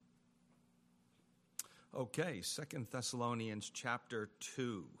Okay, 2 Thessalonians chapter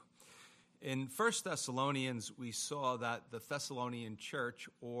 2. In 1 Thessalonians, we saw that the Thessalonian church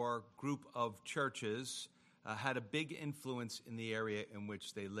or group of churches had a big influence in the area in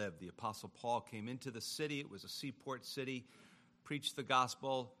which they lived. The Apostle Paul came into the city. It was a seaport city, preached the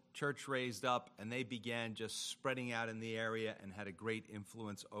gospel, church raised up, and they began just spreading out in the area and had a great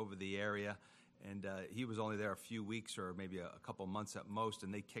influence over the area. And he was only there a few weeks or maybe a couple months at most,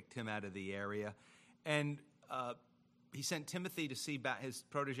 and they kicked him out of the area. And he sent Timothy to see his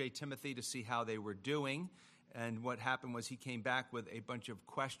protege Timothy to see how they were doing. And what happened was he came back with a bunch of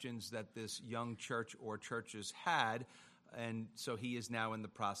questions that this young church or churches had. And so he is now in the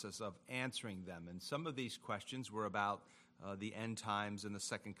process of answering them. And some of these questions were about the end times and the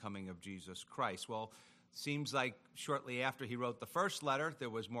second coming of Jesus Christ. Well, seems like shortly after he wrote the first letter, there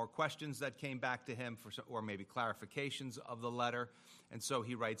was more questions that came back to him, or maybe clarifications of the letter. And so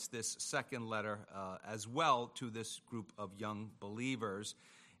he writes this second letter as well to this group of young believers.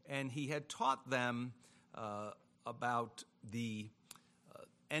 And he had taught them about the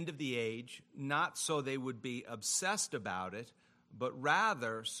end of the age, not so they would be obsessed about it, but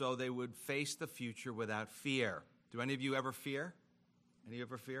rather so they would face the future without fear. Do any of you ever fear? Any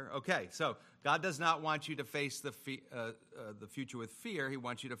ever fear? Okay, so God does not want you to face the future with fear. He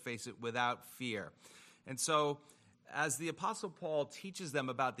wants you to face it without fear. And so as the Apostle Paul teaches them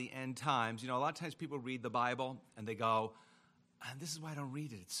about the end times, a lot of times people read the Bible and they go, this is why I don't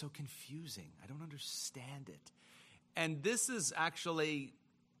read it. It's so confusing. I don't understand it. And this is actually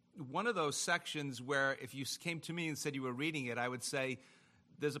one of those sections where if you came to me and said you were reading it, I would say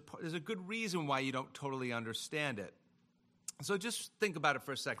there's a good reason why you don't totally understand it. So just think about it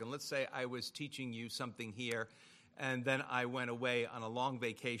for a second. Let's say I was teaching you something here, and then I went away on a long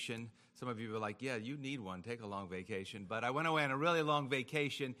vacation. Some of you were like, yeah, you need one. Take a long vacation. But I went away on a really long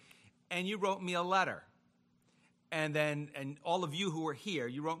vacation, and you wrote me a letter. And all of you who were here,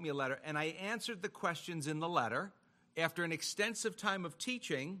 you wrote me a letter, and I answered the questions in the letter. After an extensive time of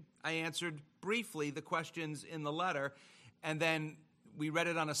teaching, I answered briefly the questions in the letter, and then we read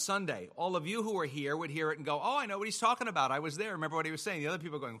it on a Sunday. All of you who were here would hear it and go, oh, I know what he's talking about. I was there. Remember what he was saying. The other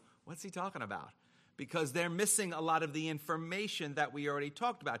people are going, what's he talking about? Because they're missing a lot of the information that we already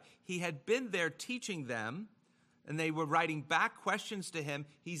talked about. He had been there teaching them, and they were writing back questions to him.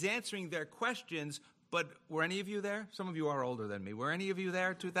 He's answering their questions, but were any of you there? Some of you are older than me. Were any of you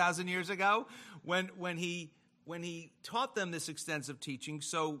there 2,000 years ago when he taught them this extensive teaching?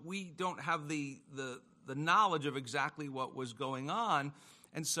 So we don't have the knowledge of exactly what was going on.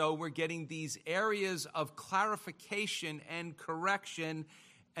 And so we're getting these areas of clarification and correction.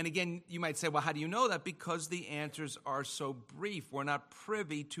 And again, you might say, well, how do you know that? Because the answers are so brief. We're not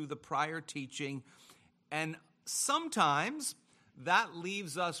privy to the prior teaching. And sometimes that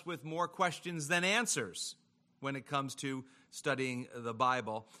leaves us with more questions than answers when it comes to studying the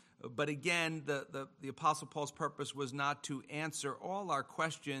Bible. But again, the Apostle Paul's purpose was not to answer all our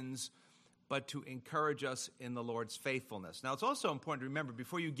questions, but to encourage us in the Lord's faithfulness. Now, it's also important to remember,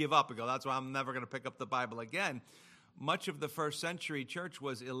 before you give up and go, that's why I'm never going to pick up the Bible again, much of the first century church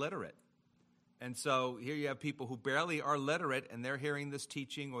was illiterate. And so here you have people who barely are literate, and they're hearing this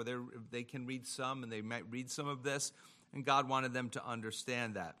teaching, or they can read some, and they might read some of this, and God wanted them to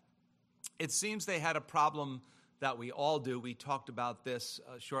understand that. It seems they had a problem that we all do. We talked about this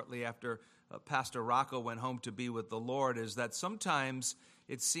shortly after Pastor Rocco went home to be with the Lord, is that sometimes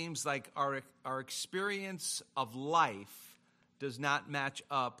it seems like our experience of life does not match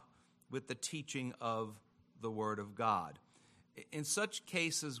up with the teaching of the Word of God. In such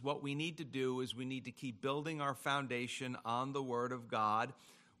cases, what we need to do is we need to keep building our foundation on the Word of God.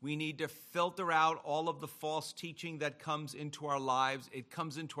 We need to filter out all of the false teaching that comes into our lives. It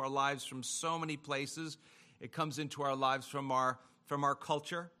comes into our lives from so many places. It comes into our lives from our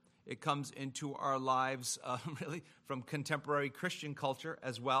culture. It comes into our lives really from contemporary Christian culture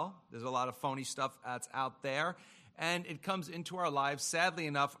as well. There's a lot of phony stuff that's out there. And it comes into our lives, sadly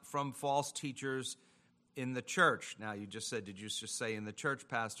enough, from false teachers in the church. Now, you just said, did you just say in the church,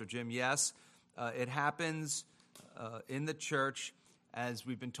 Pastor Jim? Yes, it happens in the church. As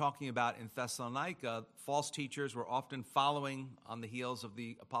we've been talking about in Thessalonica, false teachers were often following on the heels of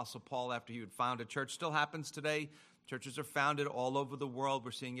the Apostle Paul after he would found a church. Still happens today. Churches are founded all over the world.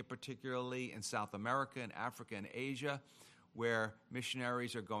 We're seeing it particularly in South America and Africa and Asia, where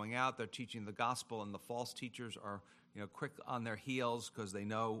missionaries are going out. They're teaching the gospel, and the false teachers are quick on their heels because they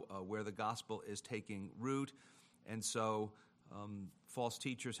know where the gospel is taking root. And so false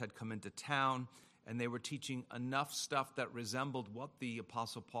teachers had come into town, and they were teaching enough stuff that resembled what the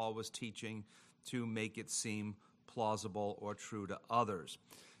Apostle Paul was teaching to make it seem plausible or true to others.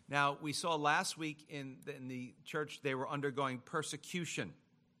 Now, we saw last week in the church they were undergoing persecution.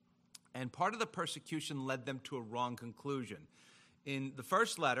 And part of the persecution led them to a wrong conclusion. In the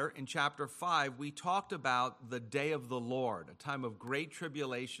first letter, in chapter 5, we talked about the day of the Lord, a time of great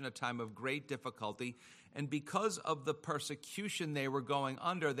tribulation, a time of great difficulty. And because of the persecution they were going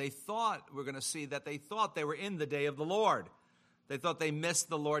under, they thought they were in the day of the Lord. They thought they missed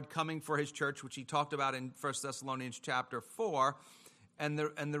the Lord coming for his church, which he talked about in 1 Thessalonians chapter 4. And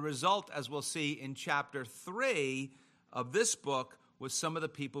the result, as we'll see in chapter 3 of this book, was some of the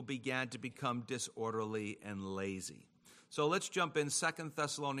people began to become disorderly and lazy. So let's jump in 2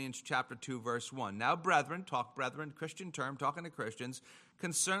 Thessalonians chapter 2, verse 1. Now, brethren, Christian term, talking to Christians,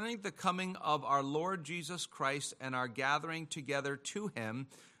 concerning the coming of our Lord Jesus Christ and our gathering together to him,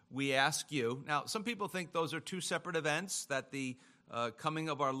 we ask you. Now, some people think those are two separate events, that the coming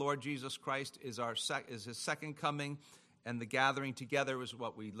of our Lord Jesus Christ is his second coming, and the gathering together was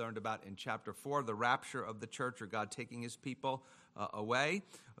what we learned about in chapter 4, the rapture of the church, or God taking his people away.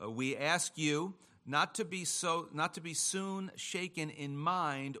 We ask you not to be soon shaken in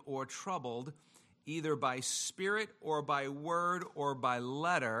mind or troubled, either by spirit or by word or by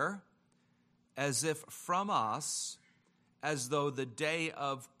letter, as if from us, as though the day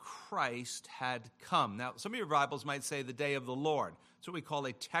of Christ had come. Now, some of your Bibles might say the day of the Lord. It's what we call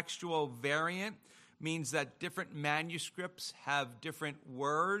a textual variant. Means that different manuscripts have different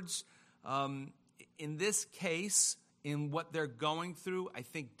words. In this case, in what they're going through, I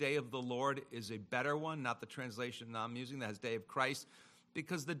think day of the Lord is a better one, not the translation I'm using that has day of Christ,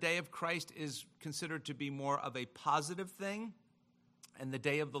 because the day of Christ is considered to be more of a positive thing, and the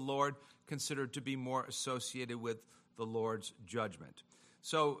day of the Lord considered to be more associated with the Lord's judgment.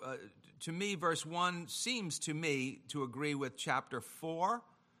 So to me, verse 1 seems to me to agree with chapter 4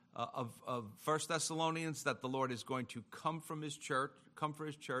 of 1 Thessalonians, that the Lord is going to come for his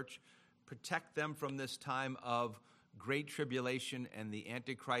church, protect them from this time of great tribulation and the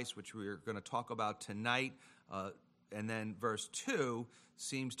Antichrist, which we're going to talk about tonight. And then verse 2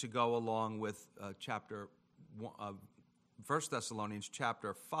 seems to go along with 1 Thessalonians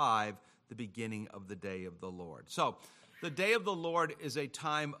chapter 5, the beginning of the day of the Lord. So the day of the Lord is a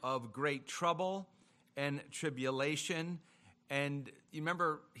time of great trouble and tribulation. And you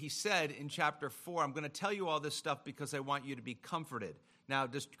remember he said in chapter 4, I'm going to tell you all this stuff because I want you to be comforted. Now,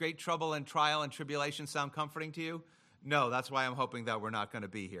 does great trouble and trial and tribulation sound comforting to you? No, that's why I'm hoping that we're not going to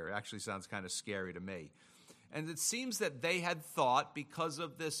be here. It actually sounds kind of scary to me. And it seems that they had thought, because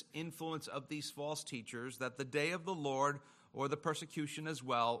of this influence of these false teachers, that the day of the Lord, or the persecution as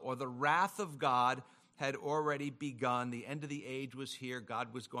well, or the wrath of God had already begun. The end of the age was here.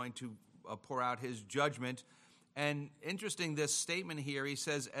 God was going to pour out his judgment. And interesting, this statement here, he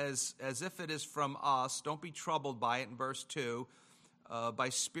says, as if it is from us, don't be troubled by it in verse 2, by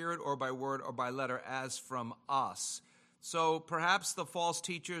spirit or by word or by letter, as from us. So perhaps the false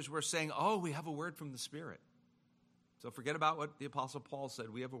teachers were saying, oh, we have a word from the Spirit. So forget about what the Apostle Paul said.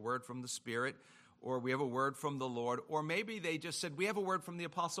 We have a word from the Spirit, or we have a word from the Lord. Or maybe they just said, we have a word from the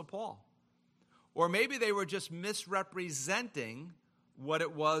Apostle Paul. Or maybe they were just misrepresenting what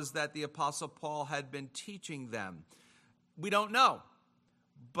it was that the Apostle Paul had been teaching them. We don't know.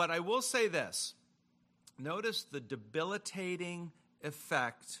 But I will say this. Notice the debilitating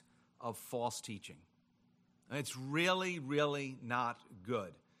effect of false teaching. And it's really, really not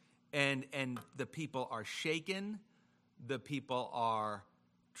good. And the people are shaken. The people are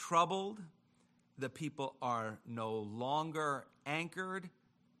troubled. The people are no longer anchored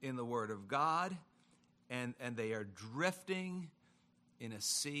in the Word of God. And they are drifting in a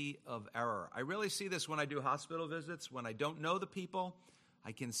sea of error. I really see this when I do hospital visits. When I don't know the people,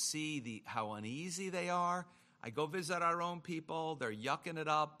 I can see how uneasy they are. I go visit our own people. They're yucking it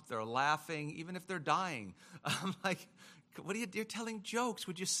up. They're laughing, even if they're dying. I'm like, you're telling jokes.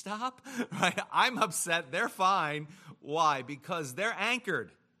 Would you stop? Right? I'm upset. They're fine. Why? Because they're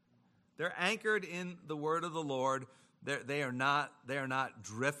anchored. They're anchored in the word of the Lord. They are not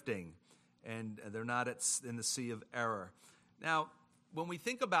drifting, and they're not in the sea of error. Now, when we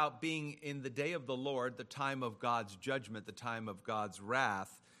think about being in the day of the Lord, the time of God's judgment, the time of God's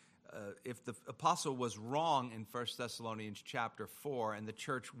wrath, if the apostle was wrong in 1 Thessalonians chapter 4, and the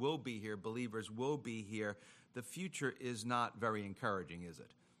church will be here, believers will be here, the future is not very encouraging, is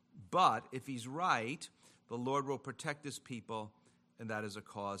it? But if he's right, the Lord will protect his people, and that is a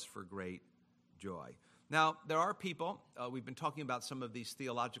cause for great joy. Now, there are people, we've been talking about some of these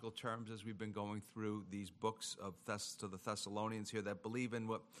theological terms as we've been going through these books to the Thessalonians here, that believe in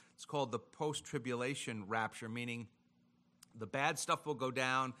what it's called the post-tribulation rapture, meaning the bad stuff will go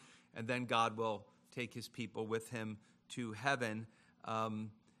down, and then God will take his people with him to heaven.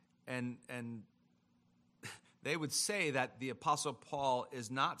 and they would say that the Apostle Paul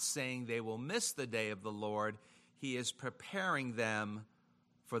is not saying they will miss the day of the Lord. He is preparing them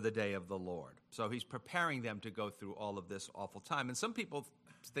for the day of the Lord. So he's preparing them to go through all of this awful time. And some people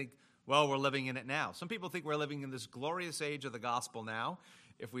think, well, we're living in it now. Some people think we're living in this glorious age of the gospel now.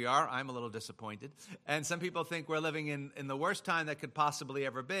 If we are, I'm a little disappointed. And some people think we're living in the worst time that could possibly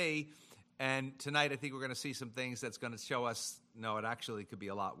ever be. And tonight I think we're going to see some things that's going to show us, no, it actually could be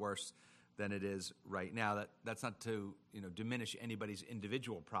a lot worse than it is right now. That's not to diminish anybody's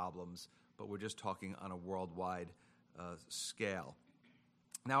individual problems, but we're just talking on a worldwide scale.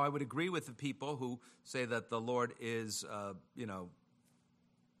 Now, I would agree with the people who say that the Lord is,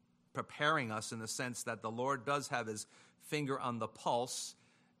 preparing us in the sense that the Lord does have his finger on the pulse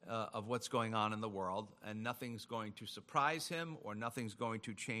of what's going on in the world, and nothing's going to surprise him or nothing's going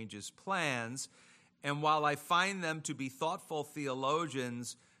to change his plans. And while I find them to be thoughtful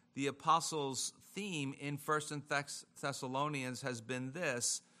theologians, the apostles' theme in 1st and Thessalonians has been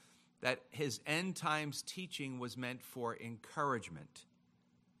this, that his end times teaching was meant for encouragement,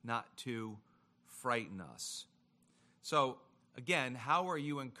 not to frighten us. So, again, how are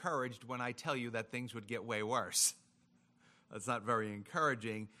you encouraged when I tell you that things would get way worse? That's not very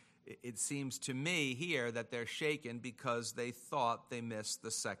encouraging. It seems to me here that they're shaken because they thought they missed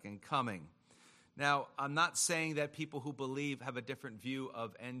the second coming. Now, I'm not saying that people who believe have a different view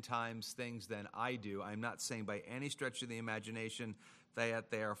of end times things than I do. I'm not saying by any stretch of the imagination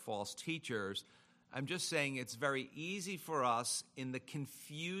that they are false teachers. I'm just saying it's very easy for us in the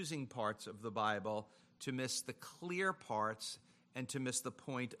confusing parts of the Bible to miss the clear parts and to miss the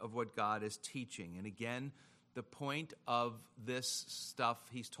point of what God is teaching. And again, the point of this stuff,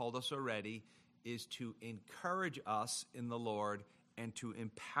 he's told us already, is to encourage us in the Lord and to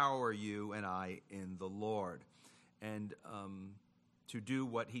empower you and I in the Lord. And to do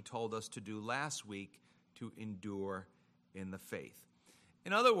what he told us to do last week, to endure in the faith.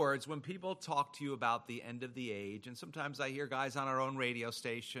 In other words, when people talk to you about the end of the age, and sometimes I hear guys on our own radio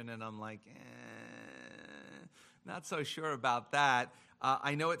station, and I'm like, not so sure about that.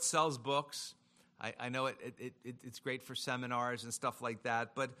 I know it sells books. I know it's great for seminars and stuff like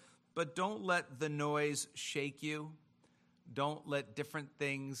that, but don't let the noise shake you. Don't let different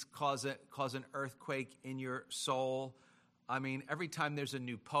things cause an earthquake in your soul. I mean, every time there's a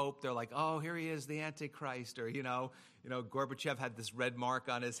new pope, they're like, oh, here he is, the Antichrist. Or, Gorbachev had this red mark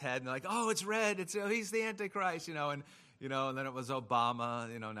on his head, and they're like, oh, it's red, he's the Antichrist, and then it was Obama,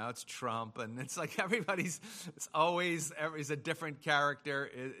 now it's Trump, and it's like it's always a different character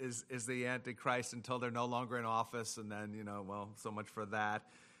is the Antichrist until they're no longer in office, and then, so much for that.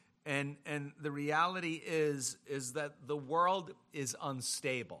 And the reality is that the world is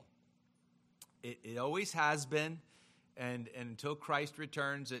unstable. It always has been, and until Christ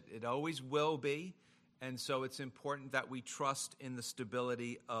returns, it always will be. And so it's important that we trust in the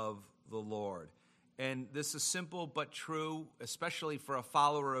stability of the Lord. And this is simple but true, especially for a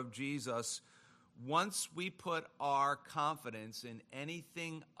follower of Jesus. Once we put our confidence in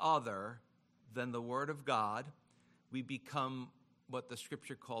anything other than the Word of God, we become what the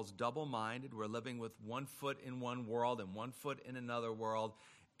Scripture calls double-minded. We're living with one foot in one world and one foot in another world.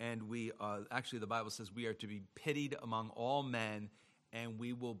 And actually the Bible says we are to be pitied among all men, and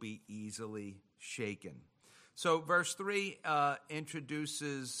we will be easily shaken. So verse 3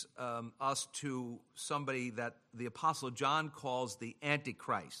 introduces us to somebody that the Apostle John calls the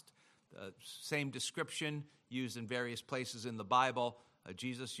Antichrist. Same description used in various places in the Bible.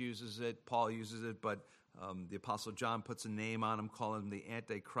 Jesus uses it, Paul uses it, but the Apostle John puts a name on him, calling him the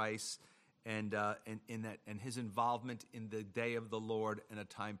Antichrist, and his involvement in the day of the Lord in a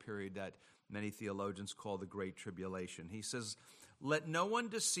time period that many theologians call the Great Tribulation. He says, let no one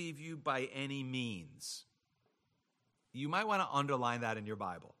deceive you by any means. You might want to underline that in your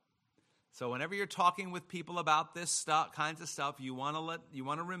Bible. So whenever you're talking with people about this kinds of stuff, you want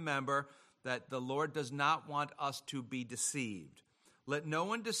to remember that the Lord does not want us to be deceived. Let no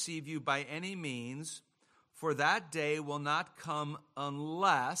one deceive you by any means, for that day will not come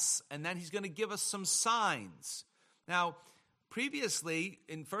unless, and then he's going to give us some signs. Now, previously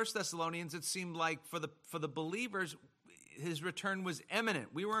in 1 Thessalonians, it seemed like for the believers, his return was imminent.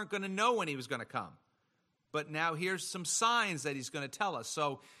 We weren't going to know when he was going to come. But now here's some signs that he's going to tell us.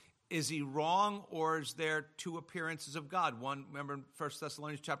 So is he wrong, or is there two appearances of God? One, remember in 1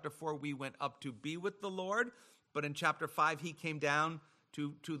 Thessalonians chapter 4, we went up to be with the Lord, but in chapter 5, he came down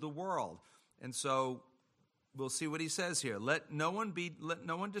to the world. And so we'll see what he says here. Let no one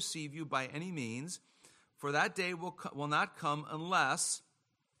deceive you by any means, for that day will not come unless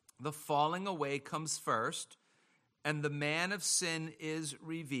the falling away comes first, and the man of sin is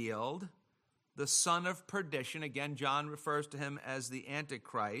revealed, the son of perdition. Again, John refers to him as the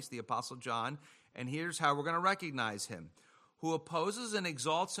Antichrist, the Apostle John, and here's how we're going to recognize him. Who opposes and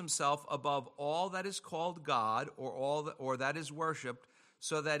exalts himself above all that is called God or that is worshipped,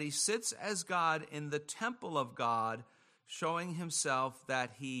 so that he sits as God in the temple of God, showing himself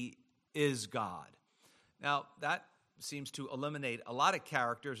that he is God. Now, that seems to eliminate a lot of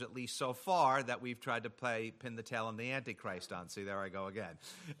characters, at least so far, that we've tried to pin the tail on the Antichrist on. See, there I go again.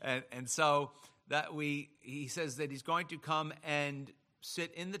 And so that he says that he's going to come and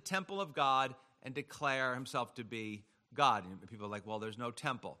sit in the temple of God and declare himself to be God. And people are like, well, there's no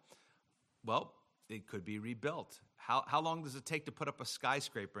temple. Well, it could be rebuilt. How long does it take to put up a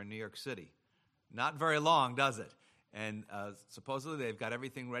skyscraper in New York City? Not very long, does it? And supposedly they've got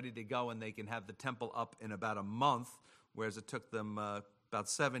everything ready to go, and they can have the temple up in about a month, whereas it took them about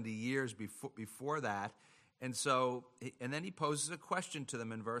 70 years before that. And then he poses a question to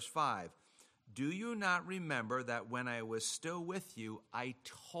them in verse 5. Do you not remember that when I was still with you, I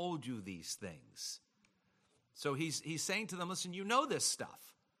told you these things? So he's saying to them, listen, you know this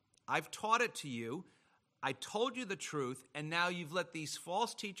stuff. I've taught it to you. I told you the truth, and now you've let these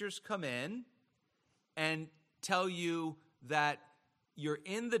false teachers come in and tell you that you're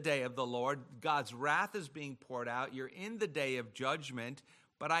in the day of the Lord. God's wrath is being poured out. You're in the day of judgment.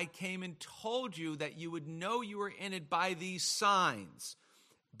 But I came and told you that you would know you were in it by these signs.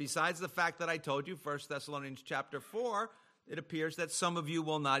 Besides the fact that I told you, 1 Thessalonians chapter 4, it appears that some of you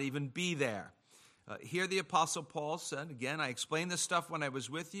will not even be there. Here the Apostle Paul said, again, I explained this stuff when I was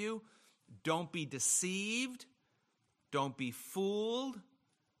with you. Don't be deceived. Don't be fooled.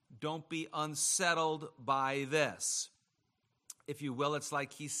 Don't be unsettled by this. If you will, it's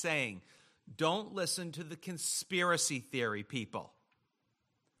like he's saying, don't listen to the conspiracy theory people.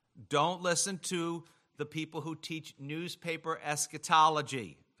 Don't listen to the people who teach newspaper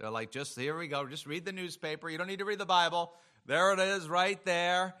eschatology. They're like, here we go, just read the newspaper. You don't need to read the Bible. There it is right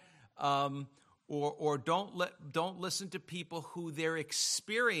there. Or don't listen to people who their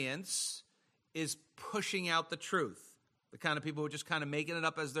experience is pushing out the truth. The kind of people who are just kind of making it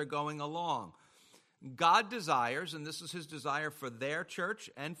up as they're going along. God desires, and this is his desire for their church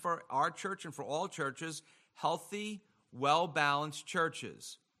and for our church and for all churches, healthy, well-balanced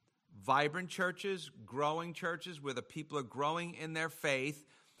churches. Vibrant churches, growing churches where the people are growing in their faith.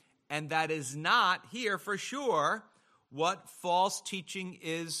 And that is not, here for sure, what false teaching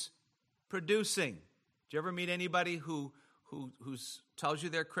is producing. Do you ever meet anybody who tells you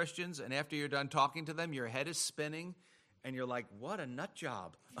they're Christians, and after you're done talking to them, your head is spinning, and you're like, what a nut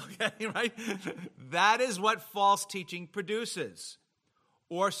job. Okay, right? That is what false teaching produces.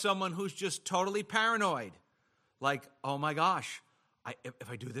 Or someone who's just totally paranoid. Like, oh my gosh, if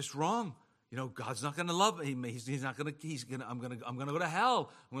I do this wrong, God's not going to love me. I'm going to go to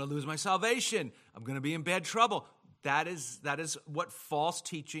hell. I'm going to lose my salvation. I'm going to be in bad trouble. That is what false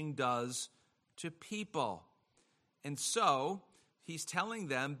teaching does to people. And so he's telling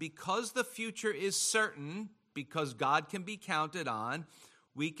them, because the future is certain, because God can be counted on,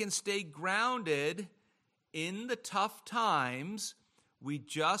 we can stay grounded in the tough times. We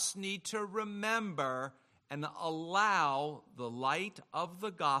just need to remember and allow the light of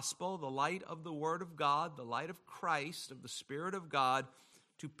the gospel, the light of the Word of God, the light of Christ, of the Spirit of God,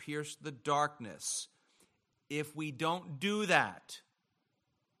 to pierce the darkness. If we don't do that,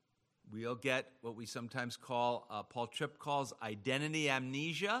 we'll get what we sometimes call, Paul Tripp calls identity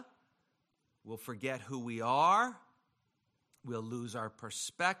amnesia. We'll forget who we are. We'll lose our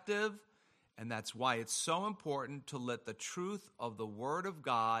perspective. And that's why it's so important to let the truth of the Word of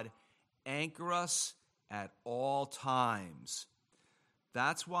God anchor us at all times.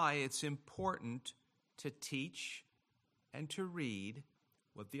 That's why it's important to teach and to read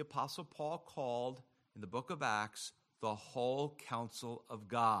what the Apostle Paul called in the book of Acts the whole counsel of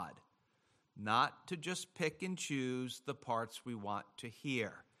God. Not to just pick and choose the parts we want to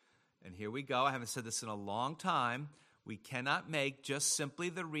hear. And here we go. I haven't said this in a long time. We cannot make just simply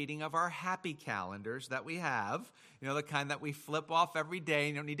the reading of our happy calendars that we have, the kind that we flip off every day.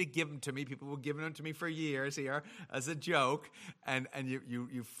 You don't need to give them to me. People will give them to me for years here as a joke. And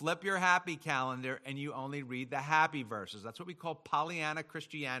you flip your happy calendar and you only read the happy verses. That's what we call Pollyanna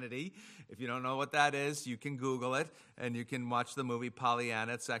Christianity. If you don't know what that is, you can Google it and you can watch the movie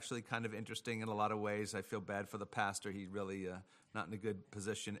Pollyanna. It's actually kind of interesting in a lot of ways. I feel bad for the pastor. He really not in a good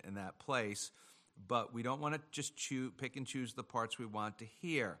position in that place. But we don't want to just pick and choose the parts we want to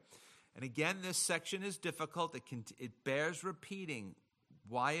hear. And again, this section is difficult. It bears repeating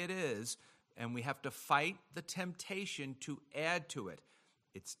why it is, and we have to fight the temptation to add to it.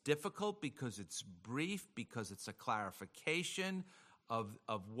 It's difficult because it's brief, because it's a clarification of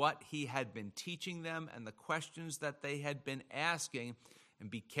what he had been teaching them and the questions that they had been asking. And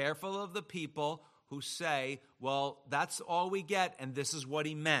be careful of the people who say, well, that's all we get, and this is what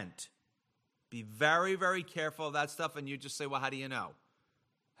he meant. Be very, very careful of that stuff, and you just say, well, how do you know?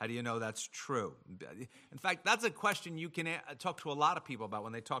 How do you know that's true? In fact, that's a question you can talk to a lot of people about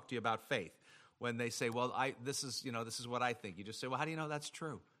when they talk to you about faith. When they say, well, this is what I think. You just say, well, how do you know that's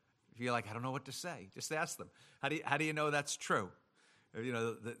true? If you're like, I don't know what to say, just ask them. How do you know that's true?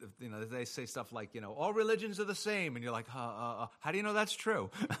 They say stuff like, all religions are the same, and you're like, how do you know that's true?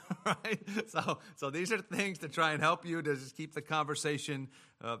 Right? So these are things to try and help you to just keep the conversation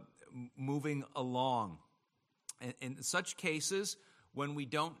moving along. In such cases, when we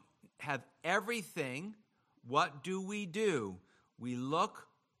don't have everything, what do? We look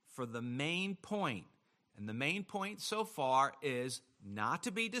for the main point. And the main point so far is not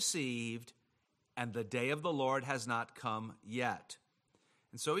to be deceived, and the day of the Lord has not come yet.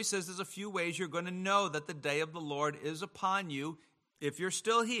 And so he says there's a few ways you're going to know that the day of the Lord is upon you if you're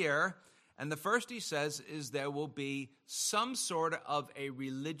still here. And the first, he says, is there will be some sort of a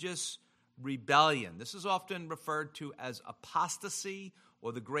religious rebellion. This is often referred to as apostasy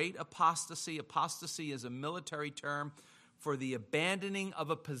or the great apostasy. Apostasy is a military term for the abandoning of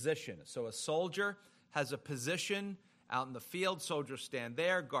a position. So a soldier has a position out in the field. Soldiers stand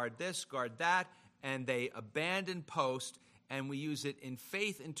there, guard this, guard that, and they abandon post. And we use it in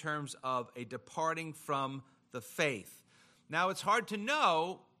faith in terms of a departing from the faith. Now, it's hard to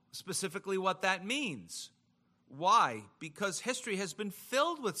know specifically what that means. Why? Because history has been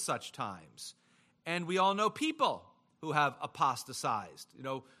filled with such times. And we all know people who have apostatized.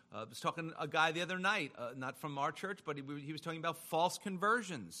 I was talking to a guy the other night, not from our church, but he was talking about false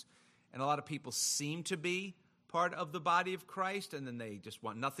conversions. And a lot of people seem to be part of the body of Christ, and then they just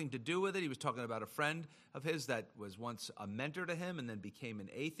want nothing to do with it. He was talking about a friend of his that was once a mentor to him and then became an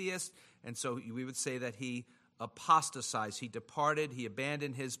atheist. And so we would say that he apostatized, he departed, he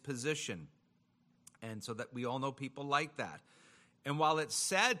abandoned his position. And so that we all know people like that. And while it's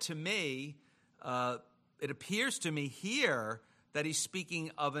sad to me, it appears to me here that he's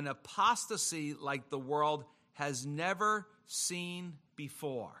speaking of an apostasy like the world has never seen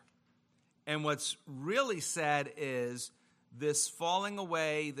before. And what's really sad is this falling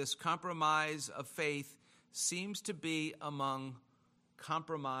away, this compromise of faith seems to be among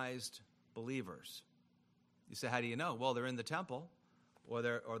compromised believers. You say, how do you know? Well, they're in the temple, or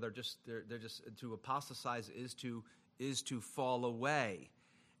they're just to apostatize is to fall away.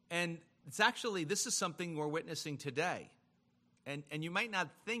 And it's actually, this is something we're witnessing today. And you might not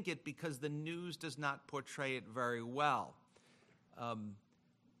think it because the news does not portray it very well.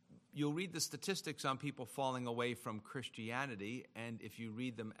 You'll read the statistics on people falling away from Christianity, and if you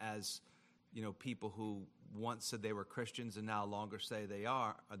read them as, people who once said they were Christians and now longer say they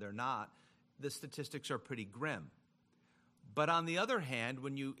are, or they're not, the statistics are pretty grim. But on the other hand,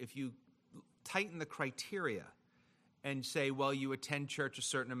 if you tighten the criteria and say, well, you attend church a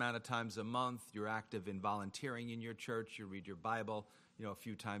certain amount of times a month, you're active in volunteering in your church, you read your Bible, a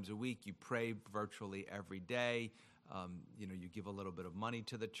few times a week, you pray virtually every day, you give a little bit of money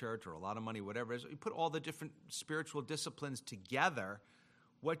to the church or a lot of money, whatever it is. You put all the different spiritual disciplines together,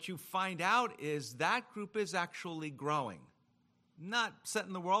 what you find out is that group is actually growing. Not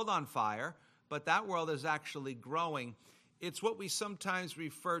setting the world on fire, but that world is actually growing. It's what we sometimes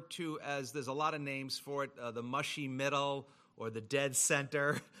refer to as, there's a lot of names for it, the mushy middle or the dead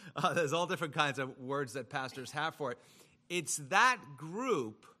center. There's all different kinds of words that pastors have for it. It's that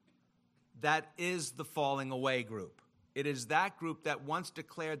group that is the falling away group. It is that group that once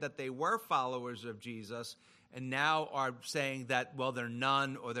declared that they were followers of Jesus and now are saying that, well, they're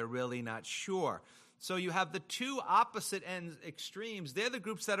none or they're really not sure. So you have the two opposite ends, extremes. They're the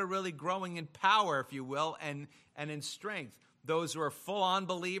groups that are really growing in power, if you will, and in strength. Those who are full-on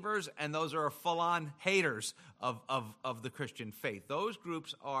believers and those who are full-on haters of the Christian faith. Those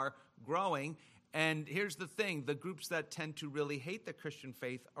groups are growing. And here's the thing, the groups that tend to really hate the Christian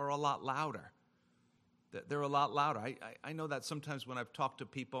faith are a lot louder. They're a lot louder. I know that sometimes when I've talked to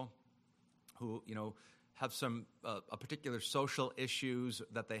people who, have some particular social issues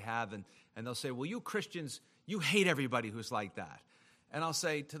that they have, and they'll say, well, you Christians, you hate everybody who's like that. And I'll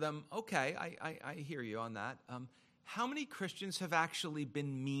say to them, okay, I hear you on that. How many Christians have actually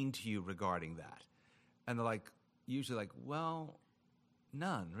been mean to you regarding that? And they're usually like, well,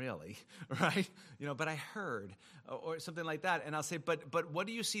 none, really, right? But I heard, or something like that. And I'll say, but what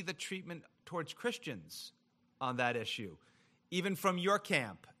do you see the treatment towards Christians on that issue, even from your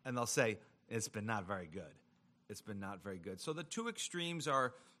camp? And they'll say, it's been not very good. It's been not very good. So the two extremes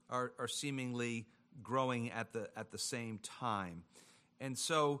are seemingly growing at the same time. And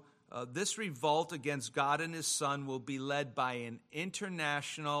so this revolt against God and his Son will be led by an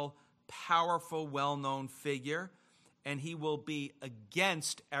international, powerful, well-known figure, and he will be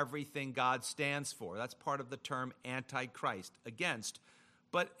against everything God stands for. That's part of the term Antichrist, against.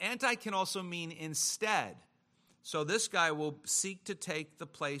 But anti can also mean instead. So this guy will seek to take the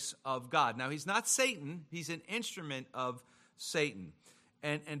place of God. Now, he's not Satan. He's an instrument of Satan.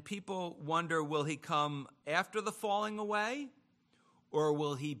 And people wonder, will he come after the falling away? Or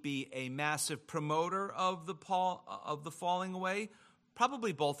will he be a massive promoter of the falling away?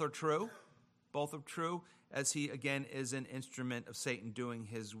 Probably both are true. Both are true, as he, again, is an instrument of Satan doing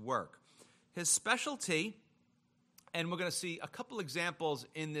his work. His specialty, and we're going to see a couple examples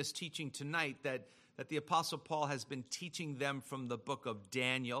in this teaching tonight that the Apostle Paul has been teaching them from the book of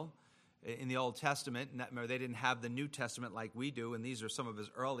Daniel in the Old Testament. And remember, they didn't have the New Testament like we do, and these are some of his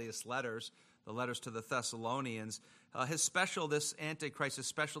earliest letters, the letters to the Thessalonians. This Antichrist's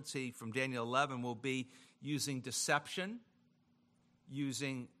specialty from Daniel 11 will be using deception,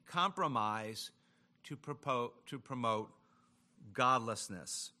 using compromise to promote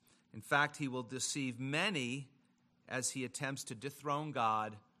godlessness. In fact, he will deceive many as he attempts to dethrone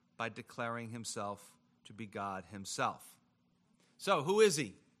God by declaring himself to be God himself. So, who is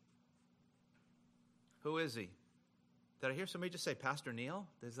he? Who is he? Did I hear somebody just say Pastor Neil?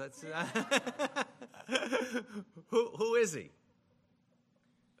 Does that who is he?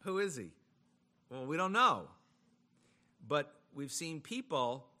 Who is he? Well, we don't know. But we've seen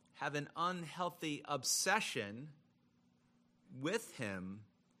people have an unhealthy obsession with him.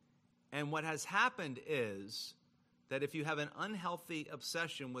 And what has happened is that if you have an unhealthy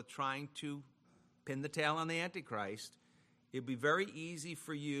obsession with trying to pin the tail on the Antichrist, it'd be very easy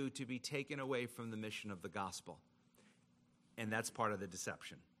for you to be taken away from the mission of the gospel. And that's part of the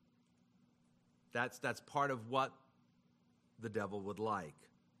deception. That's part of what the devil would like.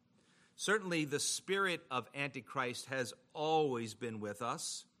 Certainly, the spirit of Antichrist has always been with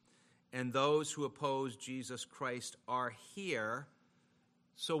us, and those who oppose Jesus Christ are here.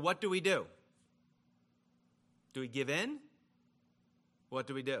 So what do? Do we give in? What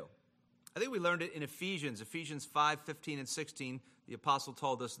do we do? I think we learned it in Ephesians 5:15 and 16. The apostle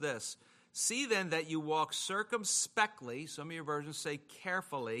told us this. See then that you walk circumspectly, some of your versions say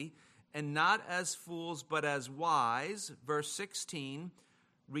carefully, and not as fools but as wise. Verse 16,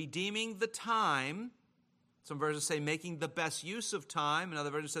 redeeming the time. Some versions say making the best use of time.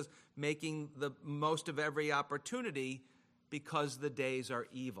 Another version says making the most of every opportunity because the days are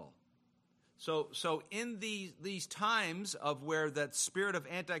evil. So in these times of where that spirit of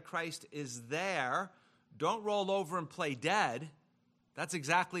Antichrist is there, don't roll over and play dead. That's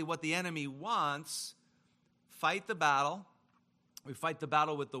exactly what the enemy wants. Fight the battle. We fight the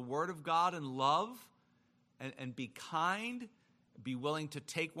battle with the word of God and love, and be kind. Be willing to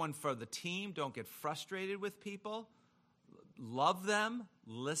take one for the team. Don't get frustrated with people. Love them,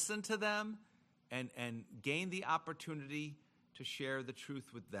 listen to them, and gain the opportunity to share the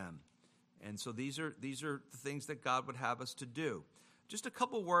truth with them. And so these are the things that God would have us to do. Just a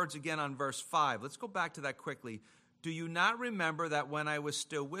couple words again on verse 5. Let's go back to that quickly. Do you not remember that when I was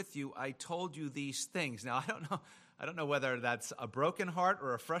still with you, I told you these things? Now, I don't know whether that's a broken heart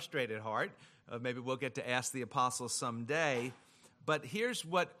or a frustrated heart. Maybe we'll get to ask the apostles someday. But here's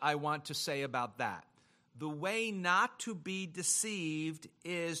what I want to say about that. The way not to be deceived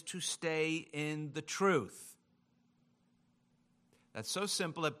is to stay in the truth. That's so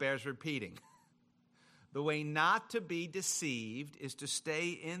simple it bears repeating. The way not to be deceived is to stay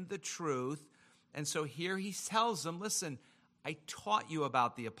in the truth. And so here he tells them, listen, I taught you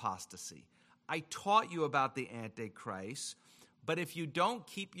about the apostasy. I taught you about the Antichrist. But if you don't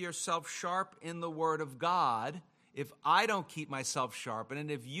keep yourself sharp in the word of God, if I don't keep myself sharp, and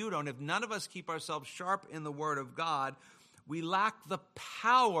if you don't, if none of us keep ourselves sharp in the word of God, we lack the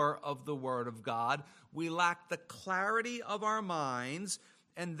power of the word of God. We lack the clarity of our minds.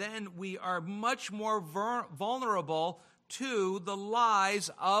 And then we are much more vulnerable to the lies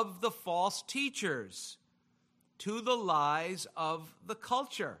of the false teachers, to the lies of the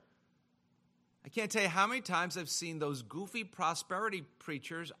culture. I can't tell you how many times I've seen those goofy prosperity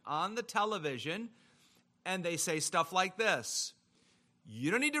preachers on the television, and they say stuff like this.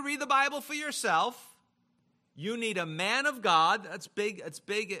 You don't need to read the Bible for yourself. You need a man of God. That's big. It's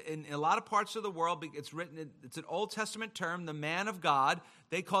big in a lot of parts of the world. It's written. It's an Old Testament term, the man of God.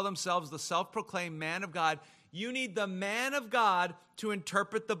 They call themselves the self-proclaimed man of God. You need the man of God to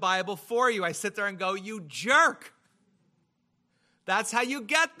interpret the Bible for you. I sit there and go, you jerk. That's how you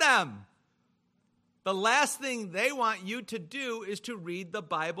get them. The last thing they want you to do is to read the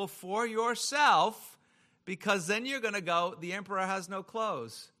Bible for yourself, because then you're going to go, the emperor has no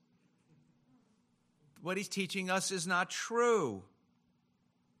clothes. What he's teaching us is not true.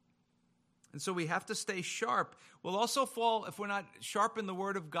 And so we have to stay sharp. We'll also fall, if we're not sharp in the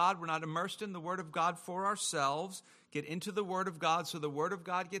Word of God, we're not immersed in the Word of God for ourselves, get into the Word of God so the Word of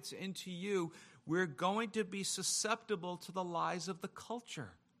God gets into you, we're going to be susceptible to the lies of the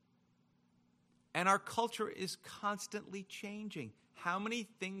culture. And our culture is constantly changing. How many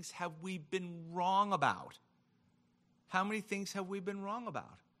things have we been wrong about? How many things have we been wrong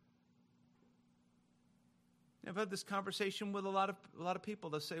about? I've had this conversation with a lot of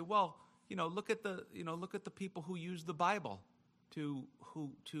people that say, well, look at the people who use the Bible to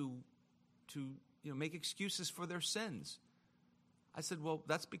make excuses for their sins. I said, well,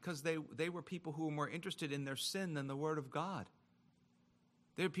 that's because they were people who were more interested in their sin than the Word of God.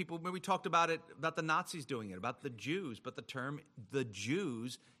 There are people, when we talked about the Nazis doing it, about the Jews, but the term the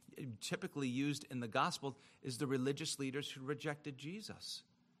Jews, typically used in the gospel, is the religious leaders who rejected Jesus.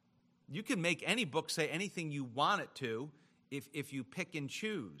 You can make any book say anything you want it to if you pick and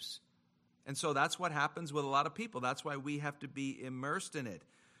choose. And so that's what happens with a lot of people. That's why we have to be immersed in it.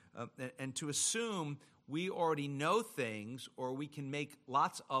 And to assume we already know things, or we can make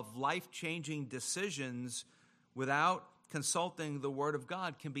lots of life-changing decisions without consulting the Word of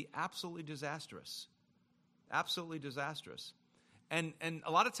God, can be absolutely disastrous. Absolutely disastrous. And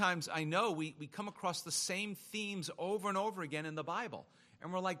a lot of times I know we come across the same themes over and over again in the Bible.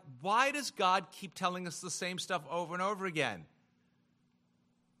 And we're like, why does God keep telling us the same stuff over and over again?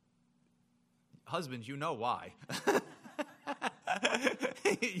 Husbands, you know why.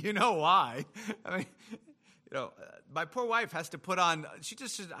 You know why. I mean, my poor wife has to put on, she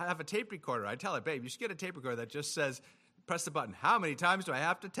just should have a tape recorder. I tell her, babe, you should get a tape recorder that just says, press the button. How many times do I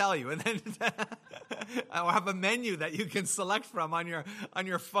have to tell you? And then I'll have a menu that you can select from on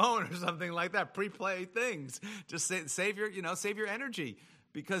your phone or something like that. Pre-play things. Just save your energy,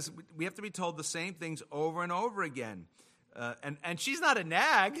 because we have to be told the same things over and over again. And she's not a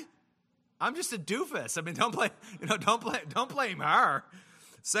nag. I'm just a doofus. I mean, don't blame her.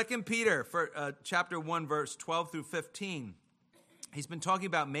 2 Peter for chapter 1, verse 12 through 15. He's been talking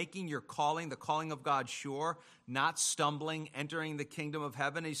about making your calling, the calling of God, sure, not stumbling, entering the kingdom of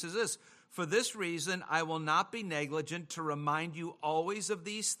heaven. He says this, for this reason, I will not be negligent to remind you always of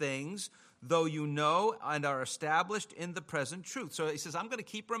these things, though you know and are established in the present truth. So he says, I'm going to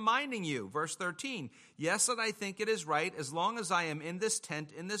keep reminding you. Verse 13, yes, that I think it is right, as long as I am in this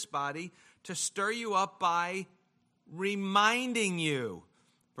tent, in this body, to stir you up by reminding you.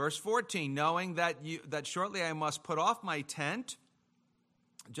 Verse 14, knowing that shortly I must put off my tent,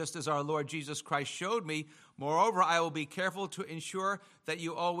 just as our Lord Jesus Christ showed me. Moreover, I will be careful to ensure that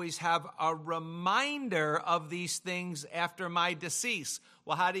you always have a reminder of these things after my decease.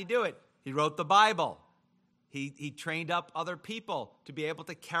 Well, how did he do it? He wrote the Bible. He trained up other people to be able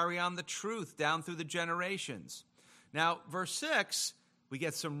to carry on the truth down through the generations. Now, verse 6, we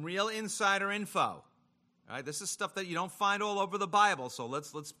get some real insider info. All right, this is stuff that you don't find all over the Bible, so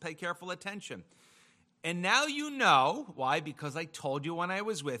let's pay careful attention. And now you know, why? Because I told you when I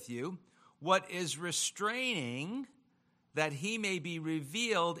was with you, what is restraining, that he may be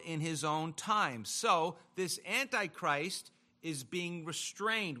revealed in his own time. So this Antichrist is being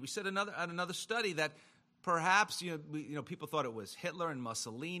restrained. We said at another study that perhaps people thought it was Hitler and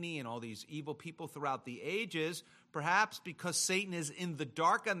Mussolini and all these evil people throughout the ages. Perhaps because Satan is in the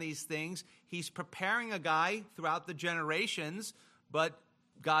dark on these things, he's preparing a guy throughout the generations, but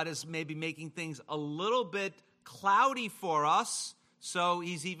God is maybe making things a little bit cloudy for us, so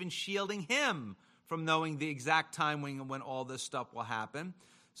he's even shielding him from knowing the exact time when all this stuff will happen.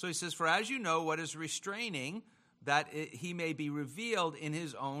 So he says, for as you know what is restraining, that he may be revealed in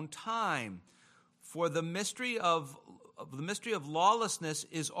his own time. For the mystery of lawlessness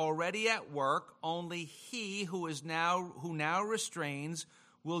is already at work. Only he who now restrains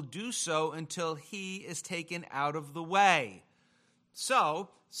will do so until he is taken out of the way. So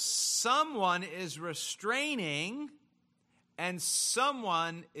someone is restraining, and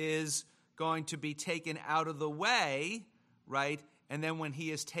someone is going to be taken out of the way, right? And then when he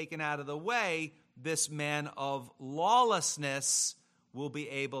is taken out of the way, this man of lawlessness will be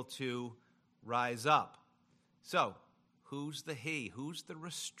able to rise up. So, who's the he? Who's the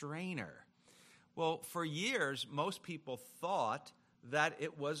restrainer? Well, for years, most people thought that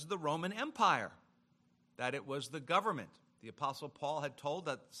it was the Roman Empire, that it was the government. The Apostle Paul had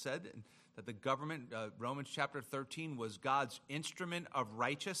said that the government, Romans chapter 13, was God's instrument of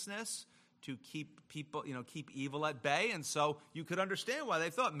righteousness to keep people, keep evil at bay. And so you could understand why they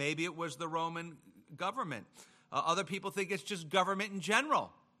thought maybe it was the Roman government. Other people think it's just government in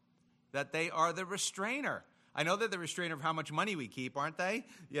general, that they are the restrainer. I know they're the restrainer of how much money we keep, aren't they?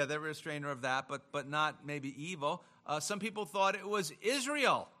 Yeah, they're a restrainer of that, but not maybe evil. Some people thought it was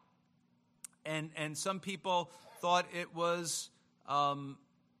Israel. And some people thought it was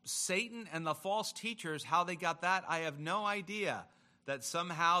Satan and the false teachers. How they got that, I have no idea. That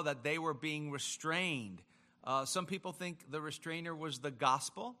somehow that they were being restrained. Some people think the restrainer was the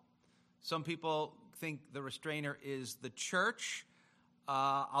gospel. Some people think the restrainer is the church.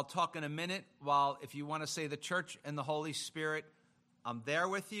 I'll talk in a minute. While if you want to say the church and the Holy Spirit, I'm there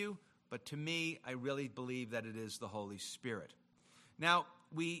with you. But to me, I really believe that it is the Holy Spirit. Now,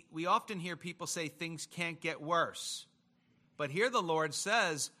 we often hear people say things can't get worse. But here the Lord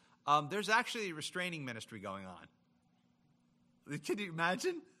says there's actually a restraining ministry going on. Can you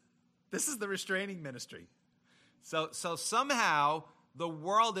imagine? This is the restraining ministry. So somehow the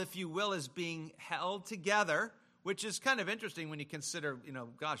world, if you will, is being held together, which is kind of interesting when you consider,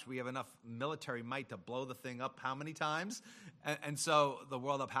 gosh, we have enough military might to blow the thing up how many times? And so the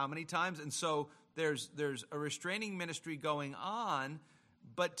world up how many times? And so there's a restraining ministry going on.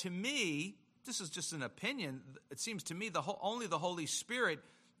 But to me, this is just an opinion. It seems to me only the Holy Spirit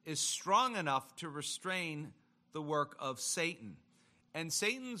is strong enough to restrain the work of Satan. And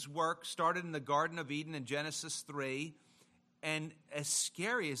Satan's work started in the Garden of Eden in Genesis 3. And as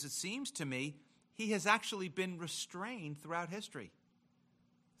scary as it seems to me, he has actually been restrained throughout history.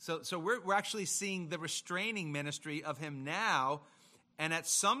 So we're actually seeing the restraining ministry of him now. And at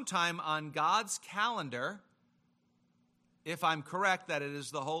some time on God's calendar, if I'm correct that it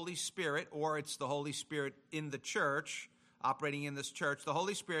is the Holy Spirit, or it's the Holy Spirit in the church, operating in this church, the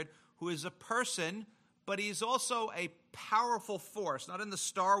Holy Spirit, who is a person, but he's also a powerful force, not in the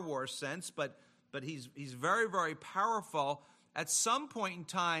Star Wars sense, but he's very, very powerful. At some point in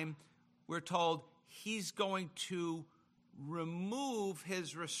time, we're told he's going to remove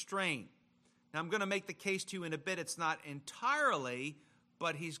his restraint. Now, I'm going to make the case to you in a bit. It's not entirely,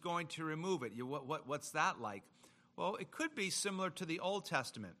 but he's going to remove it. What's that like? Well, it could be similar to the Old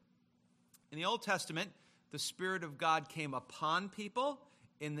Testament. In the Old Testament, the Spirit of God came upon people.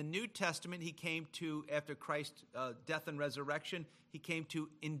 In the New Testament, he came to, after Christ's death and resurrection, he came to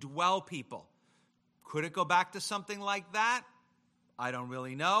indwell people. Could it go back to something like that? I don't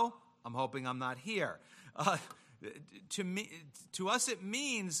really know. I'm hoping I'm not here. To us, it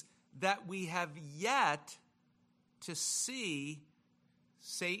means that we have yet to see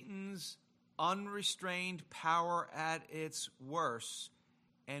Satan's unrestrained power at its worst.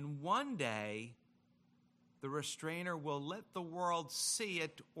 And one day, the restrainer will let the world see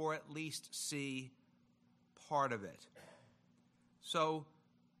it, or at least see part of it. So,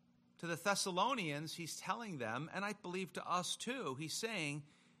 to the Thessalonians, he's telling them, and I believe to us too, he's saying,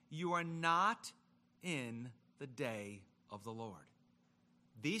 you are not in the day of the Lord.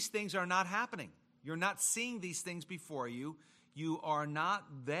 These things are not happening. You're not seeing these things before you. You are not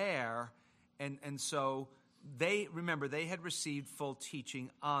there. And so they had received full teaching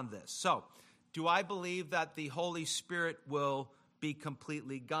on this. So, do I believe that the Holy Spirit will be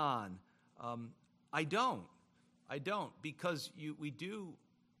completely gone? I don't, because we do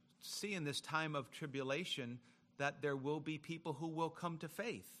see in this time of tribulation that there will be people who will come to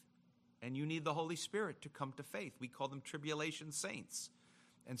faith. And you need the Holy Spirit to come to faith. We call them tribulation saints.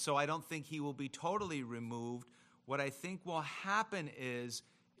 And so I don't think he will be totally removed. What I think will happen is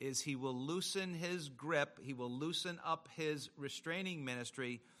he will loosen his grip. He will loosen up his restraining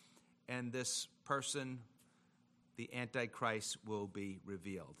ministry. And this person, the Antichrist, will be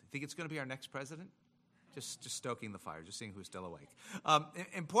revealed. You think it's going to be our next president? Just stoking the fire, just seeing who's still awake.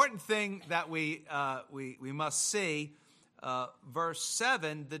 Important thing that we must see, verse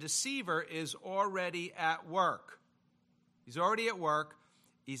 7, the deceiver is already at work. He's already at work.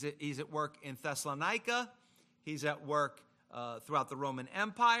 He's at work in Thessalonica. He's at work throughout the Roman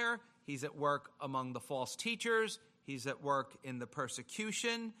Empire. He's at work among the false teachers. He's at work in the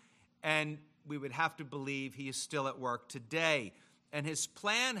persecution. And we would have to believe he is still at work today. And his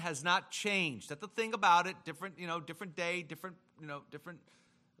plan has not changed. That's the thing about it. Different day, different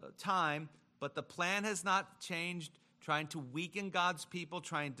time. But the plan has not changed, trying to weaken God's people,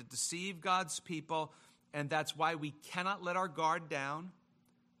 trying to deceive God's people. And that's why we cannot let our guard down,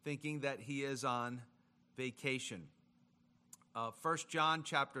 thinking that he is on vacation. 1 John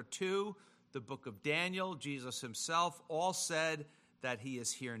chapter 2, the book of Daniel, Jesus himself all said that he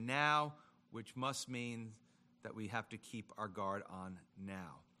is here now, which must mean that we have to keep our guard on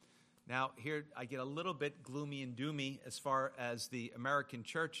now. Now, here I get a little bit gloomy and doomy as far as the American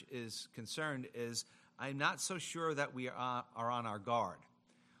church is concerned, is I'm not so sure that we are on our guard.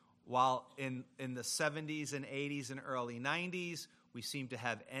 while in the 70s and 80s and early 90s, we seem to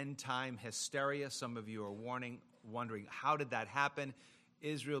have end-time hysteria. Some of you are wondering, how did that happen?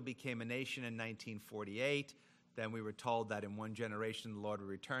 Israel became a nation in 1948. Then we were told that in one generation the Lord would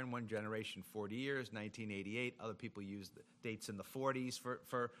return, one generation 40 years, 1988. Other people used the dates in the 40s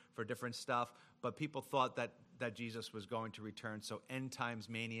for different stuff. But people thought that Jesus was going to return. So end times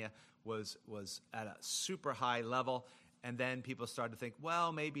mania was at a super high level. And then people started to think,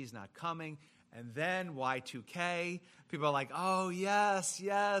 well, maybe he's not coming. And then Y2K, people are like, oh,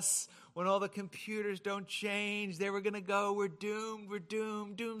 yes. When all the computers don't change, they were going to go, we're doomed,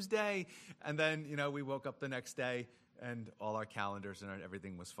 doomsday. And then, we woke up the next day and all our calendars and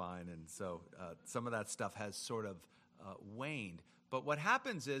everything was fine. And so some of that stuff has sort of waned. But what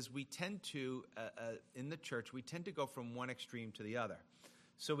happens is we tend to, in the church, we tend to go from one extreme to the other.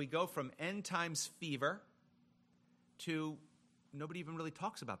 So we go from end times fever to nobody even really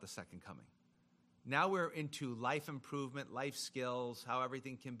talks about the second coming. Now we're into life improvement, life skills, how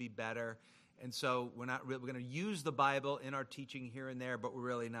everything can be better. And so we're going to use the Bible in our teaching here and there, but we're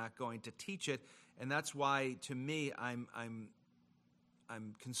really not going to teach it. And that's why, to me, I'm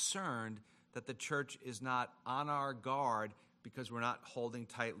concerned that the church is not on our guard because we're not holding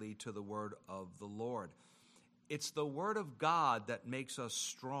tightly to the word of the Lord. It's the word of God that makes us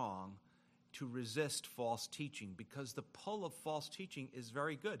strong to resist false teaching, because the pull of false teaching is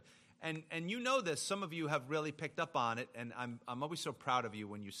very good. And you know this, some of you have really picked up on it, and I'm always so proud of you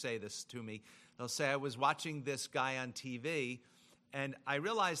when you say this to me. They'll say, I was watching this guy on TV, and I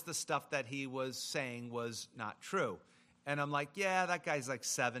realized the stuff that he was saying was not true. And I'm like, yeah, that guy's like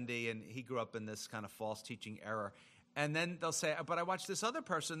 70, and he grew up in this kind of false teaching era. And then they'll say, but I watched this other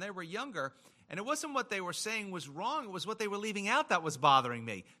person, they were younger, and it wasn't what they were saying was wrong, it was what they were leaving out that was bothering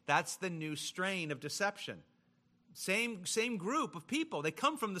me. That's the new strain of deception. Same group of people. They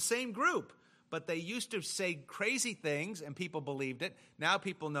come from the same group, but they used to say crazy things and people believed it. Now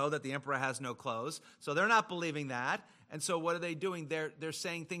people know that the emperor has no clothes, so they're not believing that. And so what are they doing? They're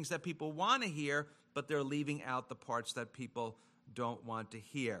saying things that people want to hear, but they're leaving out the parts that people don't want to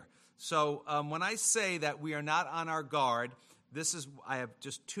hear. So when I say that we are not on our guard, I have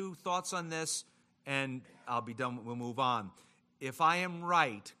just two thoughts on this, and I'll be done. We'll move on. If I am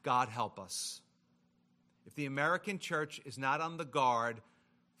right, God help us. If the American church is not on the guard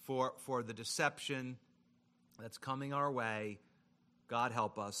for the deception that's coming our way, God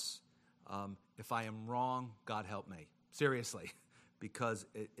help us. If I am wrong, God help me. Seriously, because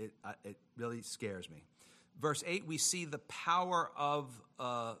it really scares me. Verse 8, we see the power of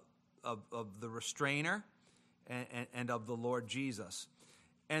the restrainer and of the Lord Jesus.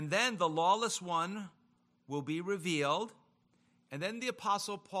 And then the lawless one will be revealed. And then the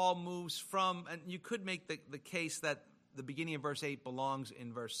Apostle Paul moves from, and you could make the case that the beginning of verse 8 belongs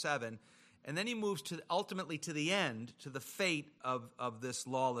in verse 7, and then he moves ultimately to the end, to the fate of this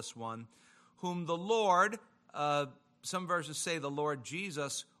lawless one, whom the Lord, some verses say the Lord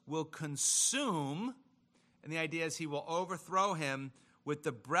Jesus, will consume, and the idea is he will overthrow him with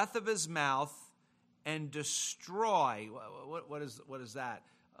the breath of his mouth and destroy. What is that?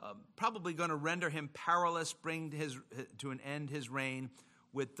 Probably going to render him powerless, bring to an end his reign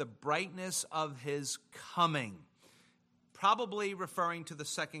with the brightness of his coming. Probably referring to the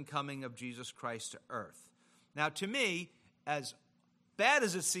second coming of Jesus Christ to earth. Now, to me, as bad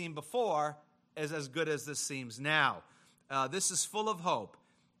as it seemed before, is as good as this seems now. This is full of hope.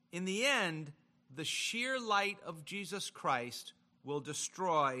 In the end, the sheer light of Jesus Christ will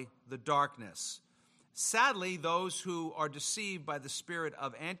destroy the darkness. Sadly, those who are deceived by the spirit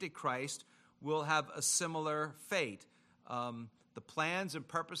of Antichrist will have a similar fate. The plans and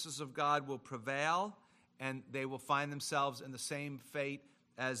purposes of God will prevail, and they will find themselves in the same fate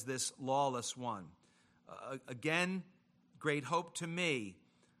as this lawless one. Again, great hope to me.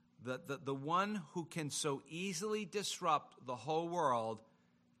 The one who can so easily disrupt the whole world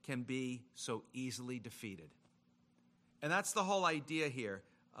can be so easily defeated. And that's the whole idea here.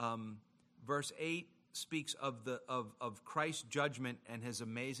 Verse 8 speaks of Christ's judgment and his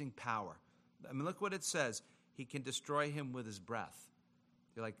amazing power. I mean, look what it says. He can destroy him with his breath.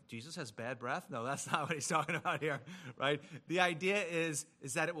 You're like, Jesus has bad breath? No, that's not what he's talking about here, right? The idea is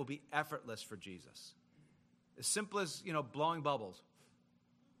that it will be effortless for Jesus. As simple as, blowing bubbles,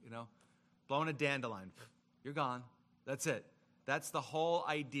 blowing a dandelion. You're gone. That's it. That's the whole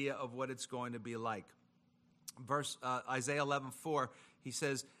idea of what it's going to be like. Isaiah 11:4, he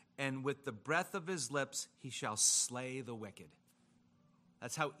says, and with the breath of his lips, he shall slay the wicked.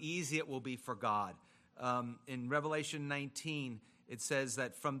 That's how easy it will be for God. In Revelation 19, it says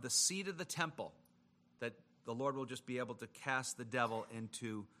that from the seat of the temple, that the Lord will just be able to cast the devil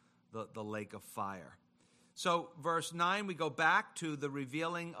into the lake of fire. So verse 9, we go back to the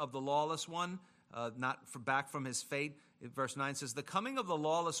revealing of the lawless one, back from his fate. Verse 9 says, the coming of the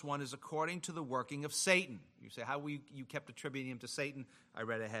lawless one is according to the working of Satan. You say, how you kept attributing him to Satan? I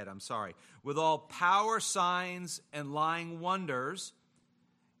read ahead, I'm sorry. With all power, signs, and lying wonders,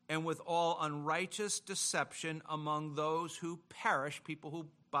 and with all unrighteous deception among those who perish, people who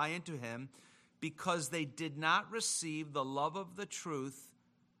buy into him, because they did not receive the love of the truth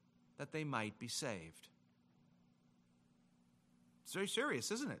that they might be saved. It's very serious,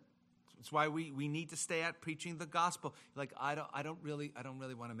 isn't it? It's why we need to stay at preaching the gospel. Like, I don't really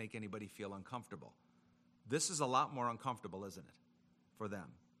want to make anybody feel uncomfortable. This is a lot more uncomfortable, isn't it, for them?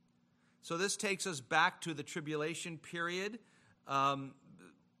 So this takes us back to the tribulation period,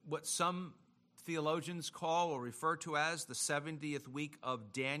 what some theologians call or refer to as the 70th week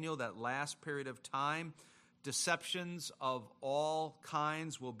of Daniel, that last period of time. Deceptions of all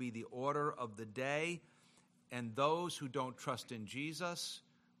kinds will be the order of the day, and those who don't trust in Jesus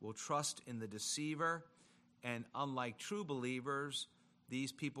will trust in the deceiver. And unlike true believers,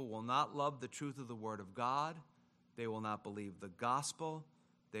 these people will not love the truth of the Word of God. They will not believe the gospel.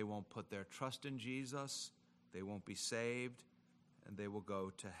 They won't put their trust in Jesus. They won't be saved, and they will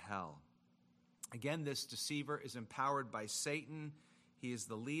go to hell. Again, this deceiver is empowered by Satan. He is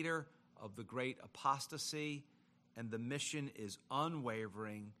the leader of the great apostasy, and the mission is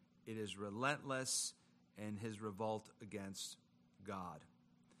unwavering. It is relentless, and his revolt against God.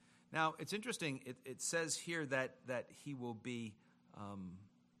 Now, it's interesting. It says here that he will be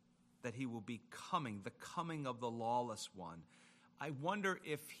coming, the coming of the lawless one. I wonder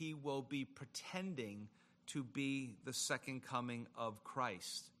if he will be pretending to be the second coming of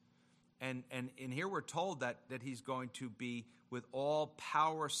Christ. And here we're told that he's going to be with all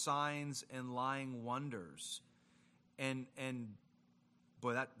power, signs, and lying wonders. And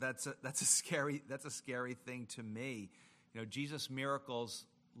boy, that's a scary thing to me. You know, Jesus' miracles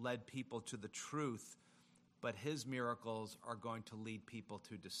led people to the truth, but his miracles are going to lead people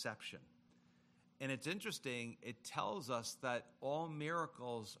to deception. And it's interesting, it tells us that all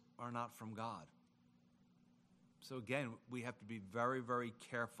miracles are not from God. So again, we have to be very, very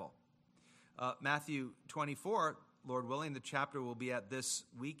careful. Matthew 24, Lord willing, the chapter will be at this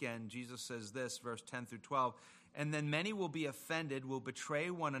weekend. Jesus says this, verse 10 through 12, and then many will be offended, will betray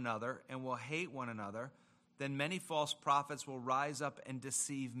one another, and will hate one another. Then many false prophets will rise up and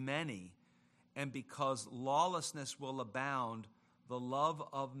deceive many. And because lawlessness will abound, the love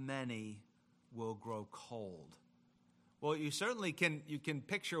of many will grow cold. Well, you certainly can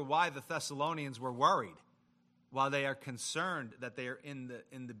picture why the Thessalonians were worried, while they are concerned that they are in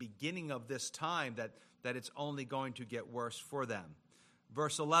the beginning of this time, that it's only going to get worse for them.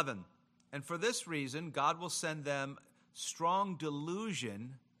 Verse 11, and for this reason, God will send them strong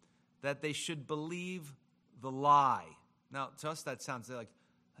delusion that they should believe the lie. Now, to us, that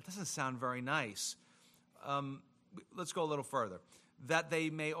doesn't sound very nice. Let's go a little further. That they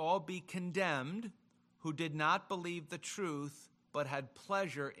may all be condemned who did not believe the truth, but had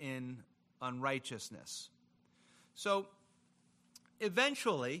pleasure in unrighteousness. So,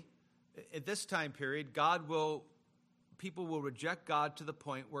 eventually, at this time period, people will reject God to the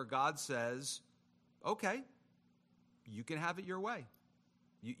point where God says, okay, you can have it your way.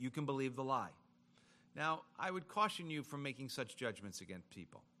 You can believe the lie. Now, I would caution you from making such judgments against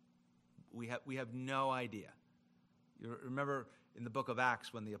people. We have no idea. You remember in the book of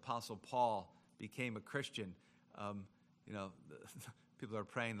Acts when the Apostle Paul became a Christian, people are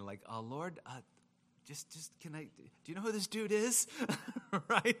praying, they're like, oh, Lord, just can I, do you know who this dude is?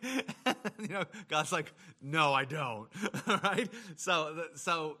 Right? God's like, no, I don't. Right?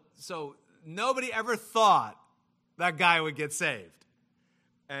 So nobody ever thought that guy would get saved.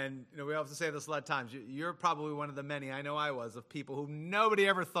 And we often say this a lot of times. You're probably one of the many, I know I was, of people who nobody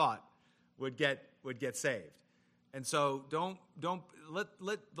ever thought would get saved. And so don't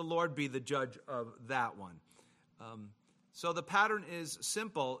let the Lord be the judge of that one. So the pattern is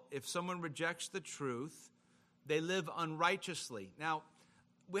simple. If someone rejects the truth, they live unrighteously. Now,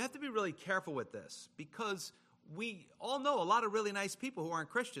 we have to be really careful with this because we all know a lot of really nice people who aren't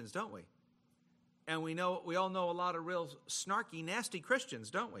Christians, don't we? And we all know a lot of real snarky, nasty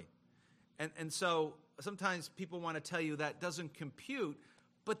Christians, don't we? And so sometimes people want to tell you that doesn't compute,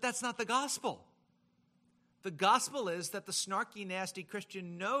 but that's not the gospel. The gospel is that the snarky, nasty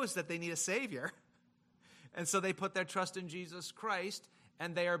Christian knows that they need a Savior. And so they put their trust in Jesus Christ,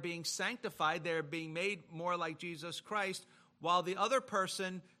 and they are being sanctified. They are being made more like Jesus Christ, while the other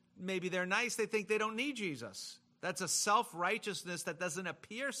person, maybe they're nice, they think they don't need Jesus. That's a self-righteousness that doesn't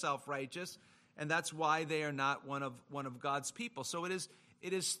appear self-righteous, and that's why they are not one of God's people. So it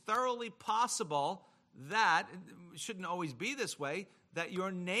it is thoroughly possible that, it shouldn't always be this way, that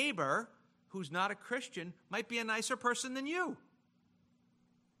your neighbor who's not a Christian might be a nicer person than you.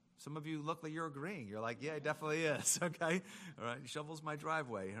 Some of you look like you're agreeing. You're like, yeah, it definitely is, okay? All right, he shovels my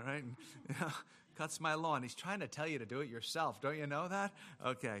driveway, all right? Cuts my lawn. He's trying to tell you to do it yourself. Don't you know that?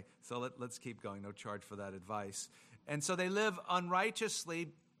 Okay, so let's keep going. No charge for that advice. And so they live unrighteously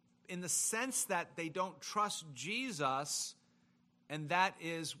in the sense that they don't trust Jesus, and that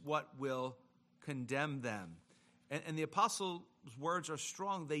is what will condemn them. And the apostles' words are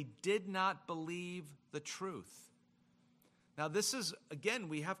strong. They did not believe the truth. Now, this is, again,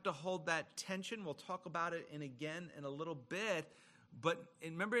 we have to hold that tension. We'll talk about it in a little bit. But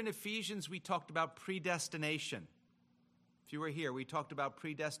remember in Ephesians, we talked about predestination. If you were here, we talked about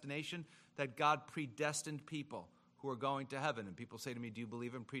predestination, that God predestined people who are going to heaven. And people say to me, do you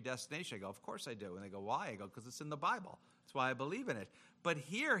believe in predestination? I go, of course I do. And they go, why? I go, because it's in the Bible. That's why I believe in it. But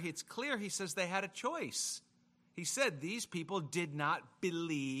here, it's clear, he says they had a choice. He said these people did not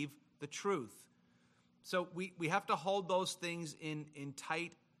believe the truth. So we have to hold those things in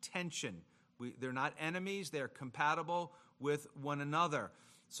tight tension. They're not enemies. They're compatible with one another.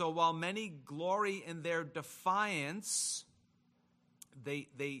 So while many glory in their defiance, they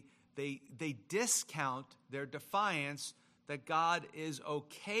discount their defiance that God is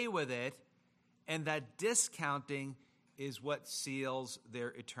okay with it, and that discounting is what seals their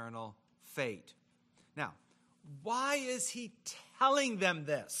eternal fate. Now, why is he telling them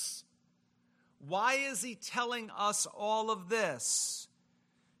this? Why is he telling us all of this?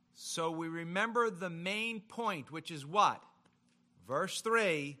 So we remember the main point, which is what? Verse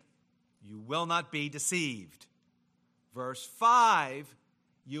 3, you will not be deceived. Verse 5,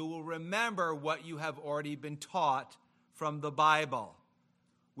 you will remember what you have already been taught from the Bible,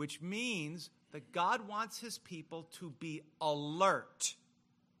 which means that God wants his people to be alert,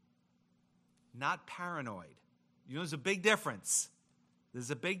 not paranoid. You know, there's a big difference. There's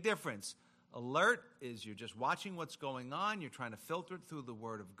a big difference. Alert is you're just watching what's going on. You're trying to filter it through the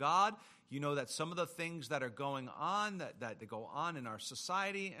Word of God. You know that some of the things that are going on, that go on in our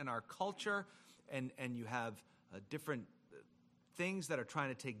society and our culture, and you have different things that are trying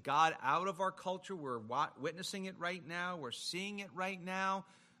to take God out of our culture. We're witnessing it right now. We're seeing it right now.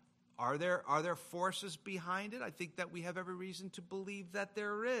 Are there forces behind it? I think that we have every reason to believe that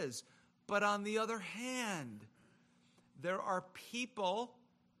there is. But on the other hand, there are people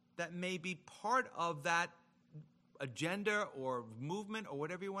that may be part of that agenda or movement or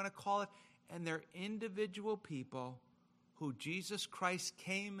whatever you want to call it, and they're individual people who Jesus Christ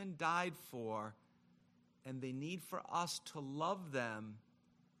came and died for, and they need for us to love them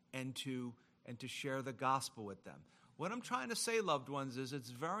and to share the gospel with them. What I'm trying to say, loved ones, is it's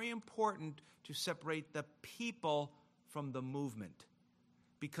very important to separate the people from the movement,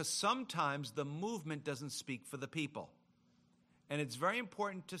 because sometimes the movement doesn't speak for the people. And it's very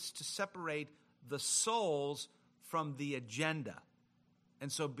important to separate the souls from the agenda. And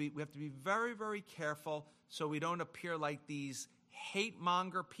so we have to be very, very careful so we don't appear like these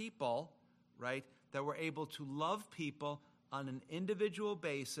hate-monger people, right, that we're able to love people on an individual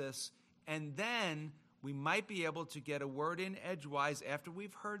basis, and then we might be able to get a word in edgewise after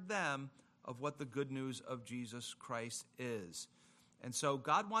we've heard them of what the good news of Jesus Christ is. And so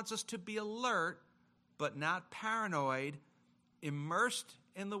God wants us to be alert, but not paranoid, immersed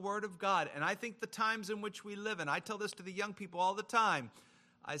in the Word of God. And I think the times in which we live in, I tell this to the young people all the time.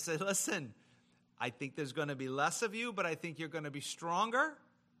 I say, listen, I think there's going to be less of you, but I think you're going to be stronger,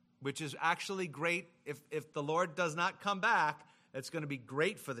 which is actually great. If the Lord does not come back, it's going to be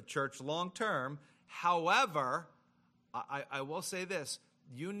great for the church long term. However, I will say this.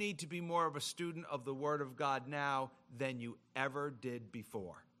 You need to be more of a student of the Word of God now than you ever did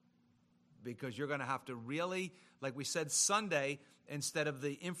before. Because you're going to have to really, like we said Sunday, instead of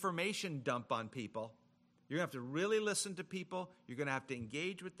the information dump on people, you're going to have to really listen to people. You're going to have to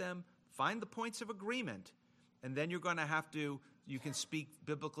engage with them, find the points of agreement, and then you're going to have to, you can speak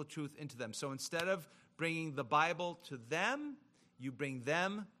biblical truth into them. So instead of bringing the Bible to them, you bring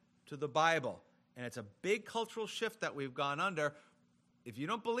them to the Bible. And it's a big cultural shift that we've gone under. If you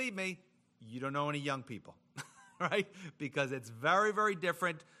don't believe me, you don't know any young people, right? Because it's very, very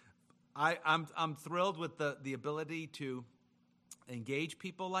different. I'm thrilled with the ability to engage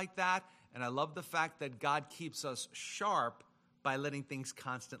people like that, and I love the fact that God keeps us sharp by letting things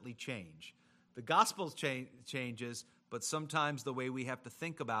constantly change. The gospel changes, but sometimes the way we have to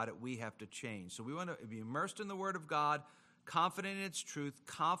think about it, we have to change. So we want to be immersed in the Word of God, confident in its truth,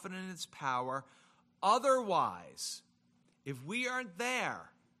 confident in its power. Otherwise, if we aren't there,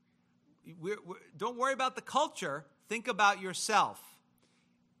 don't worry about the culture. Think about yourself.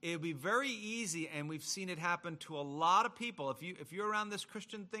 it would be very easy, and we've seen it happen to a lot of people. If you're around this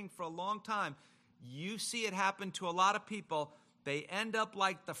Christian thing for a long time, you see it happen to a lot of people. They end up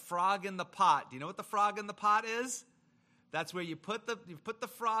like the frog in the pot. Do you know what the frog in the pot is? That's where you put the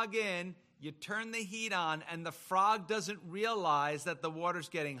frog in, you turn the heat on, and the frog doesn't realize that the water's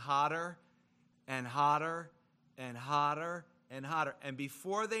getting hotter and hotter and hotter and hotter. And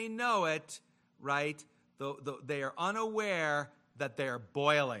before they know it, right, they are unaware that they are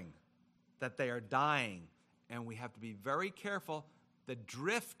boiling, that they are dying. And we have to be very careful. The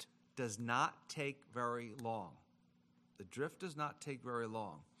drift does not take very long. The drift does not take very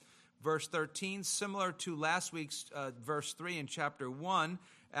long. Verse 13, similar to last week's verse 3 in chapter 1,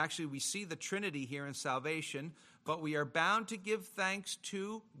 actually we see the Trinity here in salvation, but we are bound to give thanks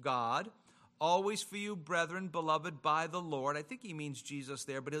to God, always for you, brethren, beloved by the Lord. I think he means Jesus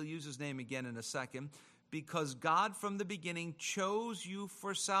there, but he'll use his name again in a second. Because God from the beginning chose you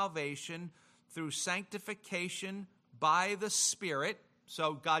for salvation through sanctification by the Spirit.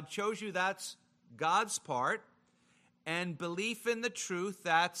 So God chose you, that's God's part. And belief in the truth,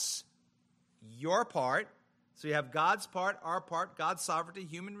 that's your part. So you have God's part, our part, God's sovereignty,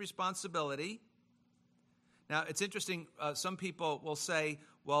 human responsibility. Now, it's interesting. Some people will say,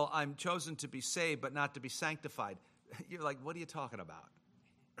 well, I'm chosen to be saved, but not to be sanctified. You're like, what are you talking about?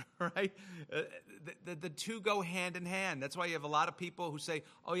 Right? The two go hand in hand. That's why you have a lot of people who say,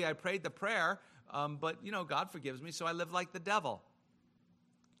 oh, yeah, I prayed the prayer, but, God forgives me, so I live like the devil.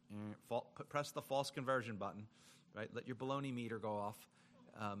 Press the false conversion button. Right, let your baloney meter go off,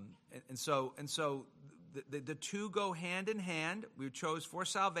 and so the two go hand in hand. We chose for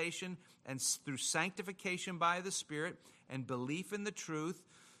salvation and through sanctification by the Spirit and belief in the truth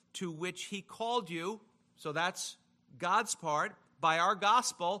to which He called you. So that's God's part by our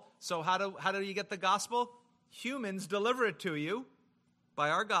gospel. So how do you get the gospel? Humans deliver it to you by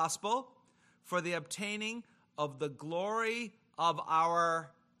our gospel for the obtaining of the glory of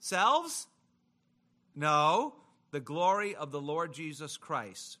ourselves. No. The glory of the Lord Jesus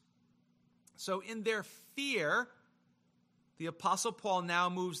Christ. So in their fear, the Apostle Paul now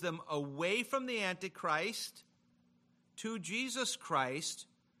moves them away from the Antichrist to Jesus Christ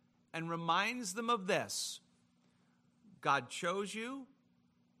and reminds them of this. God chose you.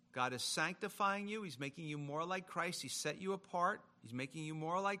 God is sanctifying you. He's making you more like Christ. He set you apart. He's making you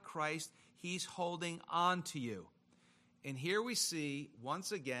more like Christ. He's holding on to you. And here we see,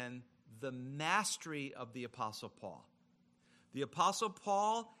 once again, the mastery of the Apostle Paul. The Apostle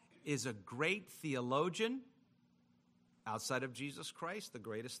Paul is a great theologian outside of Jesus Christ, the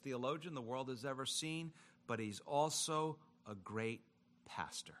greatest theologian the world has ever seen, but he's also a great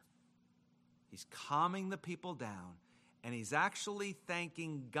pastor. He's calming the people down, and he's actually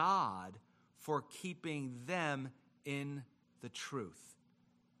thanking God for keeping them in the truth.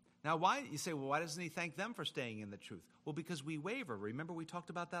 Now, you say, well, why doesn't he thank them for staying in the truth? Well, because we waver. Remember we talked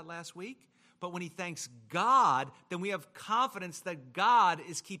about that last week? But when he thanks God, then we have confidence that God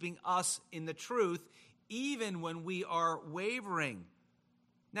is keeping us in the truth, even when we are wavering.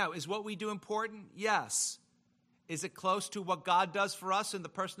 Now, is what we do important? Yes. Is it close to what God does for us in the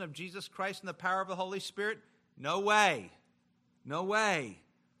person of Jesus Christ and the power of the Holy Spirit? No way. No way.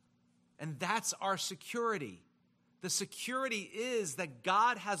 And that's our security. The security is that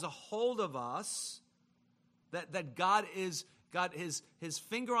God has a hold of us, that God is his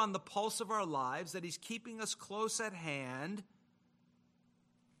finger on the pulse of our lives, that he's keeping us close at hand.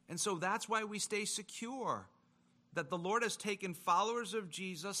 And so that's why we stay secure, that the Lord has taken followers of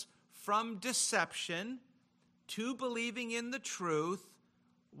Jesus from deception to believing in the truth.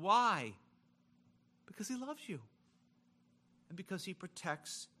 Why? Because he loves you and because he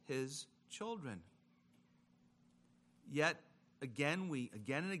protects his children. Yet, again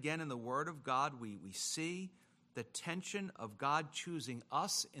and again in the Word of God, we see the tension of God choosing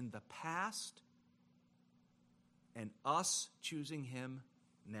us in the past and us choosing him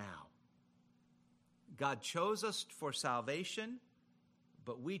now. God chose us for salvation,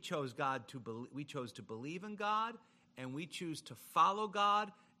 but we chose to believe in God, and we choose to follow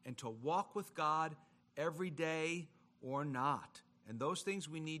God and to walk with God every day or not. And those things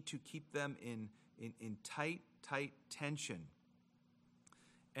we need to keep them in tight tension.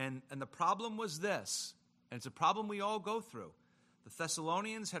 And the problem was this, and it's a problem we all go through. The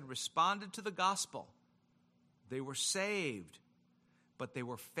Thessalonians had responded to the gospel. They were saved, but they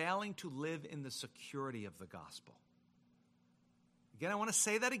were failing to live in the security of the gospel. Again, I want to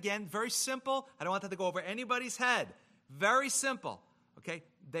say that again. Very simple. I don't want that to go over anybody's head. Very simple. Okay?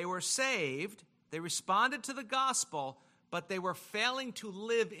 They were saved. They responded to the gospel, but they were failing to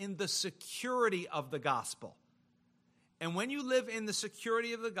live in the security of the gospel. And when you live in the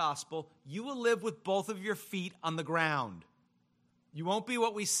security of the gospel, you will live with both of your feet on the ground. You won't be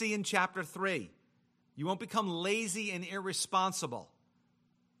what we see in chapter 3. You won't become lazy and irresponsible.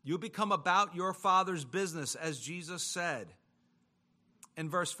 You'll become about your Father's business, as Jesus said. And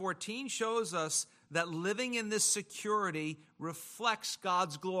verse 14 shows us that living in this security reflects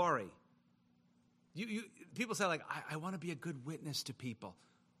God's glory. People say, like, I want to be a good witness to people.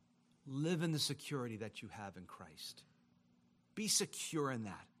 Live in the security that you have in Christ. Be secure in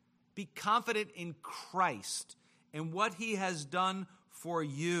that. Be confident in Christ and what he has done for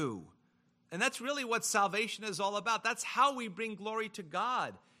you. And that's really what salvation is all about. That's how we bring glory to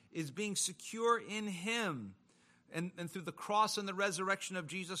God, is being secure in him. And through the cross and the resurrection of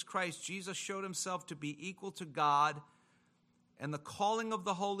Jesus Christ, Jesus showed himself to be equal to God, and the calling of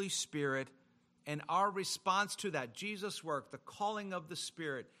the Holy Spirit and our response to that, Jesus' work, the calling of the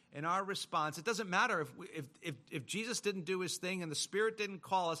Spirit and our response. It doesn't matter if Jesus didn't do his thing and the Spirit didn't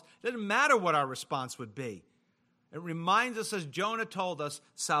call us. It doesn't matter what our response would be. It reminds us, as Jonah told us,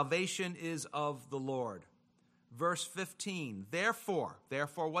 salvation is of the Lord. Verse 15, therefore,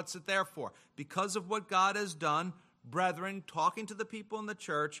 what's it there for? Because of what God has done, brethren, talking to the people in the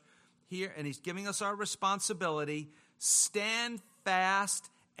church here, and he's giving us our responsibility, stand fast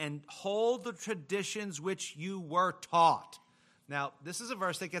and hold the traditions which you were taught. Now, this is a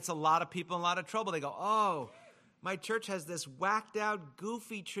verse that gets a lot of people in a lot of trouble. They go, oh, my church has this whacked out,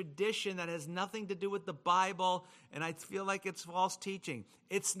 goofy tradition that has nothing to do with the Bible, and I feel like it's false teaching.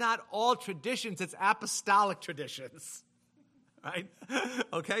 It's not all traditions, it's apostolic traditions. Right?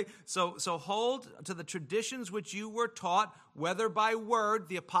 Okay? So hold to the traditions which you were taught, whether by word,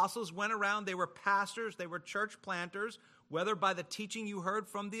 the apostles went around, they were pastors, they were church planters, whether by the teaching you heard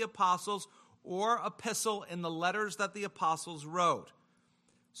from the apostles, or epistle in the letters that the apostles wrote.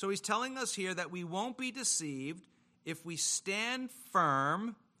 So he's telling us here that we won't be deceived if we stand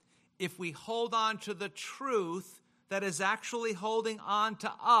firm, if we hold on to the truth that is actually holding on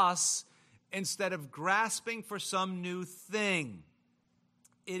to us instead of grasping for some new thing.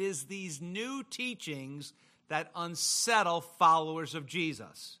 It is these new teachings that unsettle followers of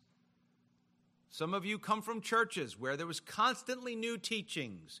Jesus. Some of you come from churches where there was constantly new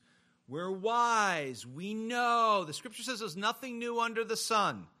teachings. We're wise. We know. The scripture says there's nothing new under the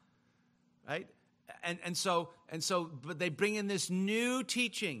sun. Right? And so, but they bring in this new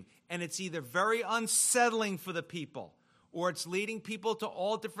teaching, and it's either very unsettling for the people, or it's leading people to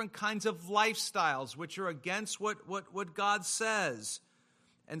all different kinds of lifestyles, which are against what God says.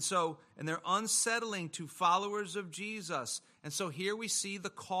 And they're unsettling to followers of Jesus. And so here we see the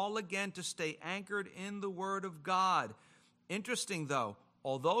call again to stay anchored in the Word of God. Interesting, though,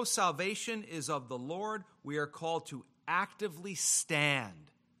 although salvation is of the Lord, we are called to actively stand.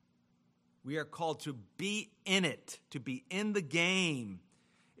 We are called to be in it, to be in the game.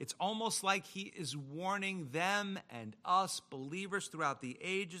 It's almost like he is warning them and us, believers throughout the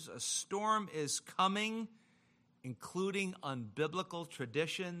ages. A storm is coming, including unbiblical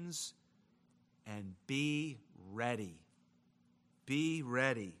traditions, and be ready. Be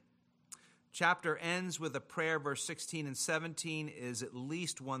ready. Chapter ends with a prayer. Verse 16 and 17 is at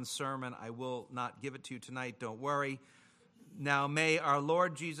least one sermon. I will not give it to you tonight, don't worry. Now may our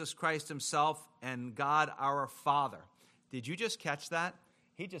Lord Jesus Christ himself and God our Father. Did you just catch that?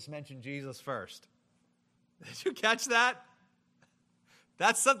 He just mentioned Jesus first. Did you catch that?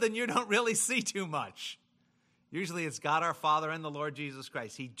 That's something you don't really see too much. Usually it's God our Father and the Lord Jesus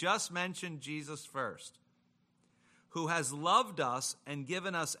Christ. He just mentioned Jesus first. Who has loved us and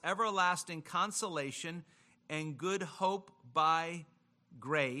given us everlasting consolation and good hope by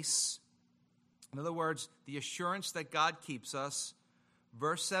grace. In other words, the assurance that God keeps us.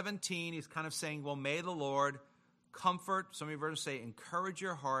 Verse 17, he's kind of saying, well, may the Lord comfort, some of your versions say, encourage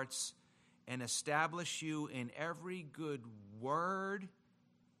your hearts and establish you in every good word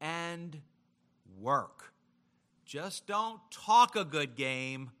and work. Just don't talk a good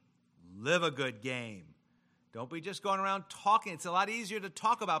game, live a good game. Don't be just going around talking. It's a lot easier to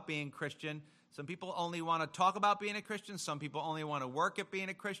talk about being Christian. Some people only want to talk about being a Christian. Some people only want to work at being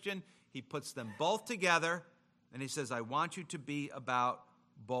a Christian. He puts them both together, and he says, I want you to be about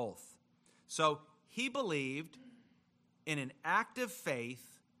both. So he believed in an active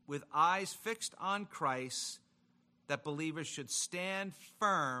faith with eyes fixed on Christ that believers should stand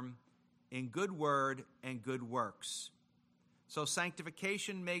firm in good word and good works. So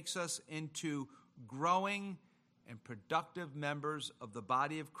sanctification makes us into growing and productive members of the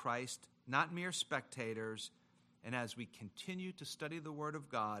body of Christ, not mere spectators. And as we continue to study the Word of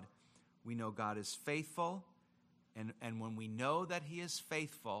God, we know God is faithful. And when we know that he is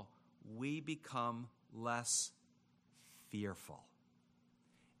faithful, we become less fearful.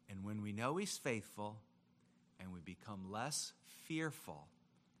 And when we know he's faithful and we become less fearful,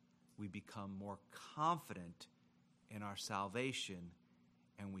 we become more confident in our salvation,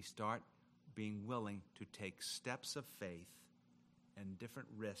 and we start being willing to take steps of faith and different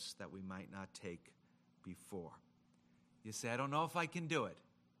risks that we might not take before. You say, I don't know if I can do it.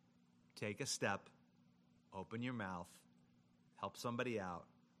 Take a step, open your mouth, help somebody out,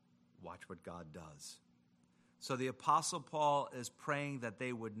 watch what God does. So the Apostle Paul is praying that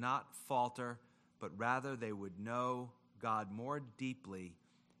they would not falter, but rather they would know God more deeply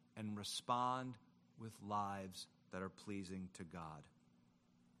and respond with lives that are pleasing to God.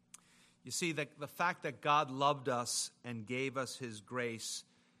 You see, the fact that God loved us and gave us his grace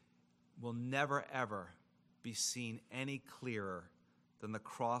will never, ever be seen any clearer than the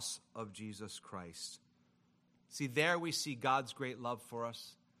cross of Jesus Christ. See, there we see God's great love for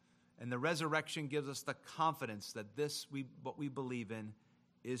us, and the resurrection gives us the confidence that what we believe in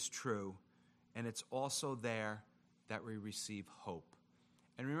is true, and it's also there that we receive hope.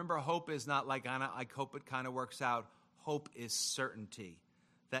 And remember, hope is not like, I hope it kind of works out. Hope is certainty.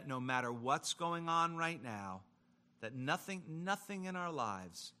 That no matter what's going on right now, that nothing in our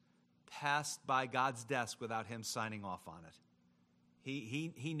lives passed by God's desk without him signing off on it.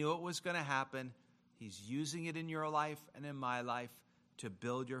 He knew it was going to happen. He's using it in your life and in my life to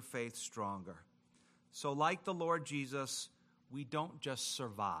build your faith stronger. So like the Lord Jesus, we don't just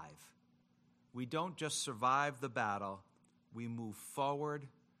survive. We don't just survive the battle. We move forward.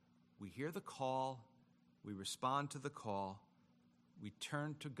 We hear the call. We respond to the call. We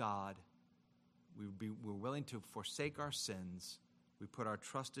turn to God. We're willing to forsake our sins. We put our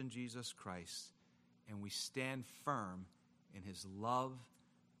trust in Jesus Christ, and we stand firm in his love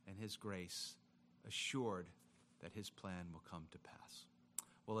and his grace, assured that his plan will come to pass.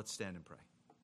 Well, let's stand and pray.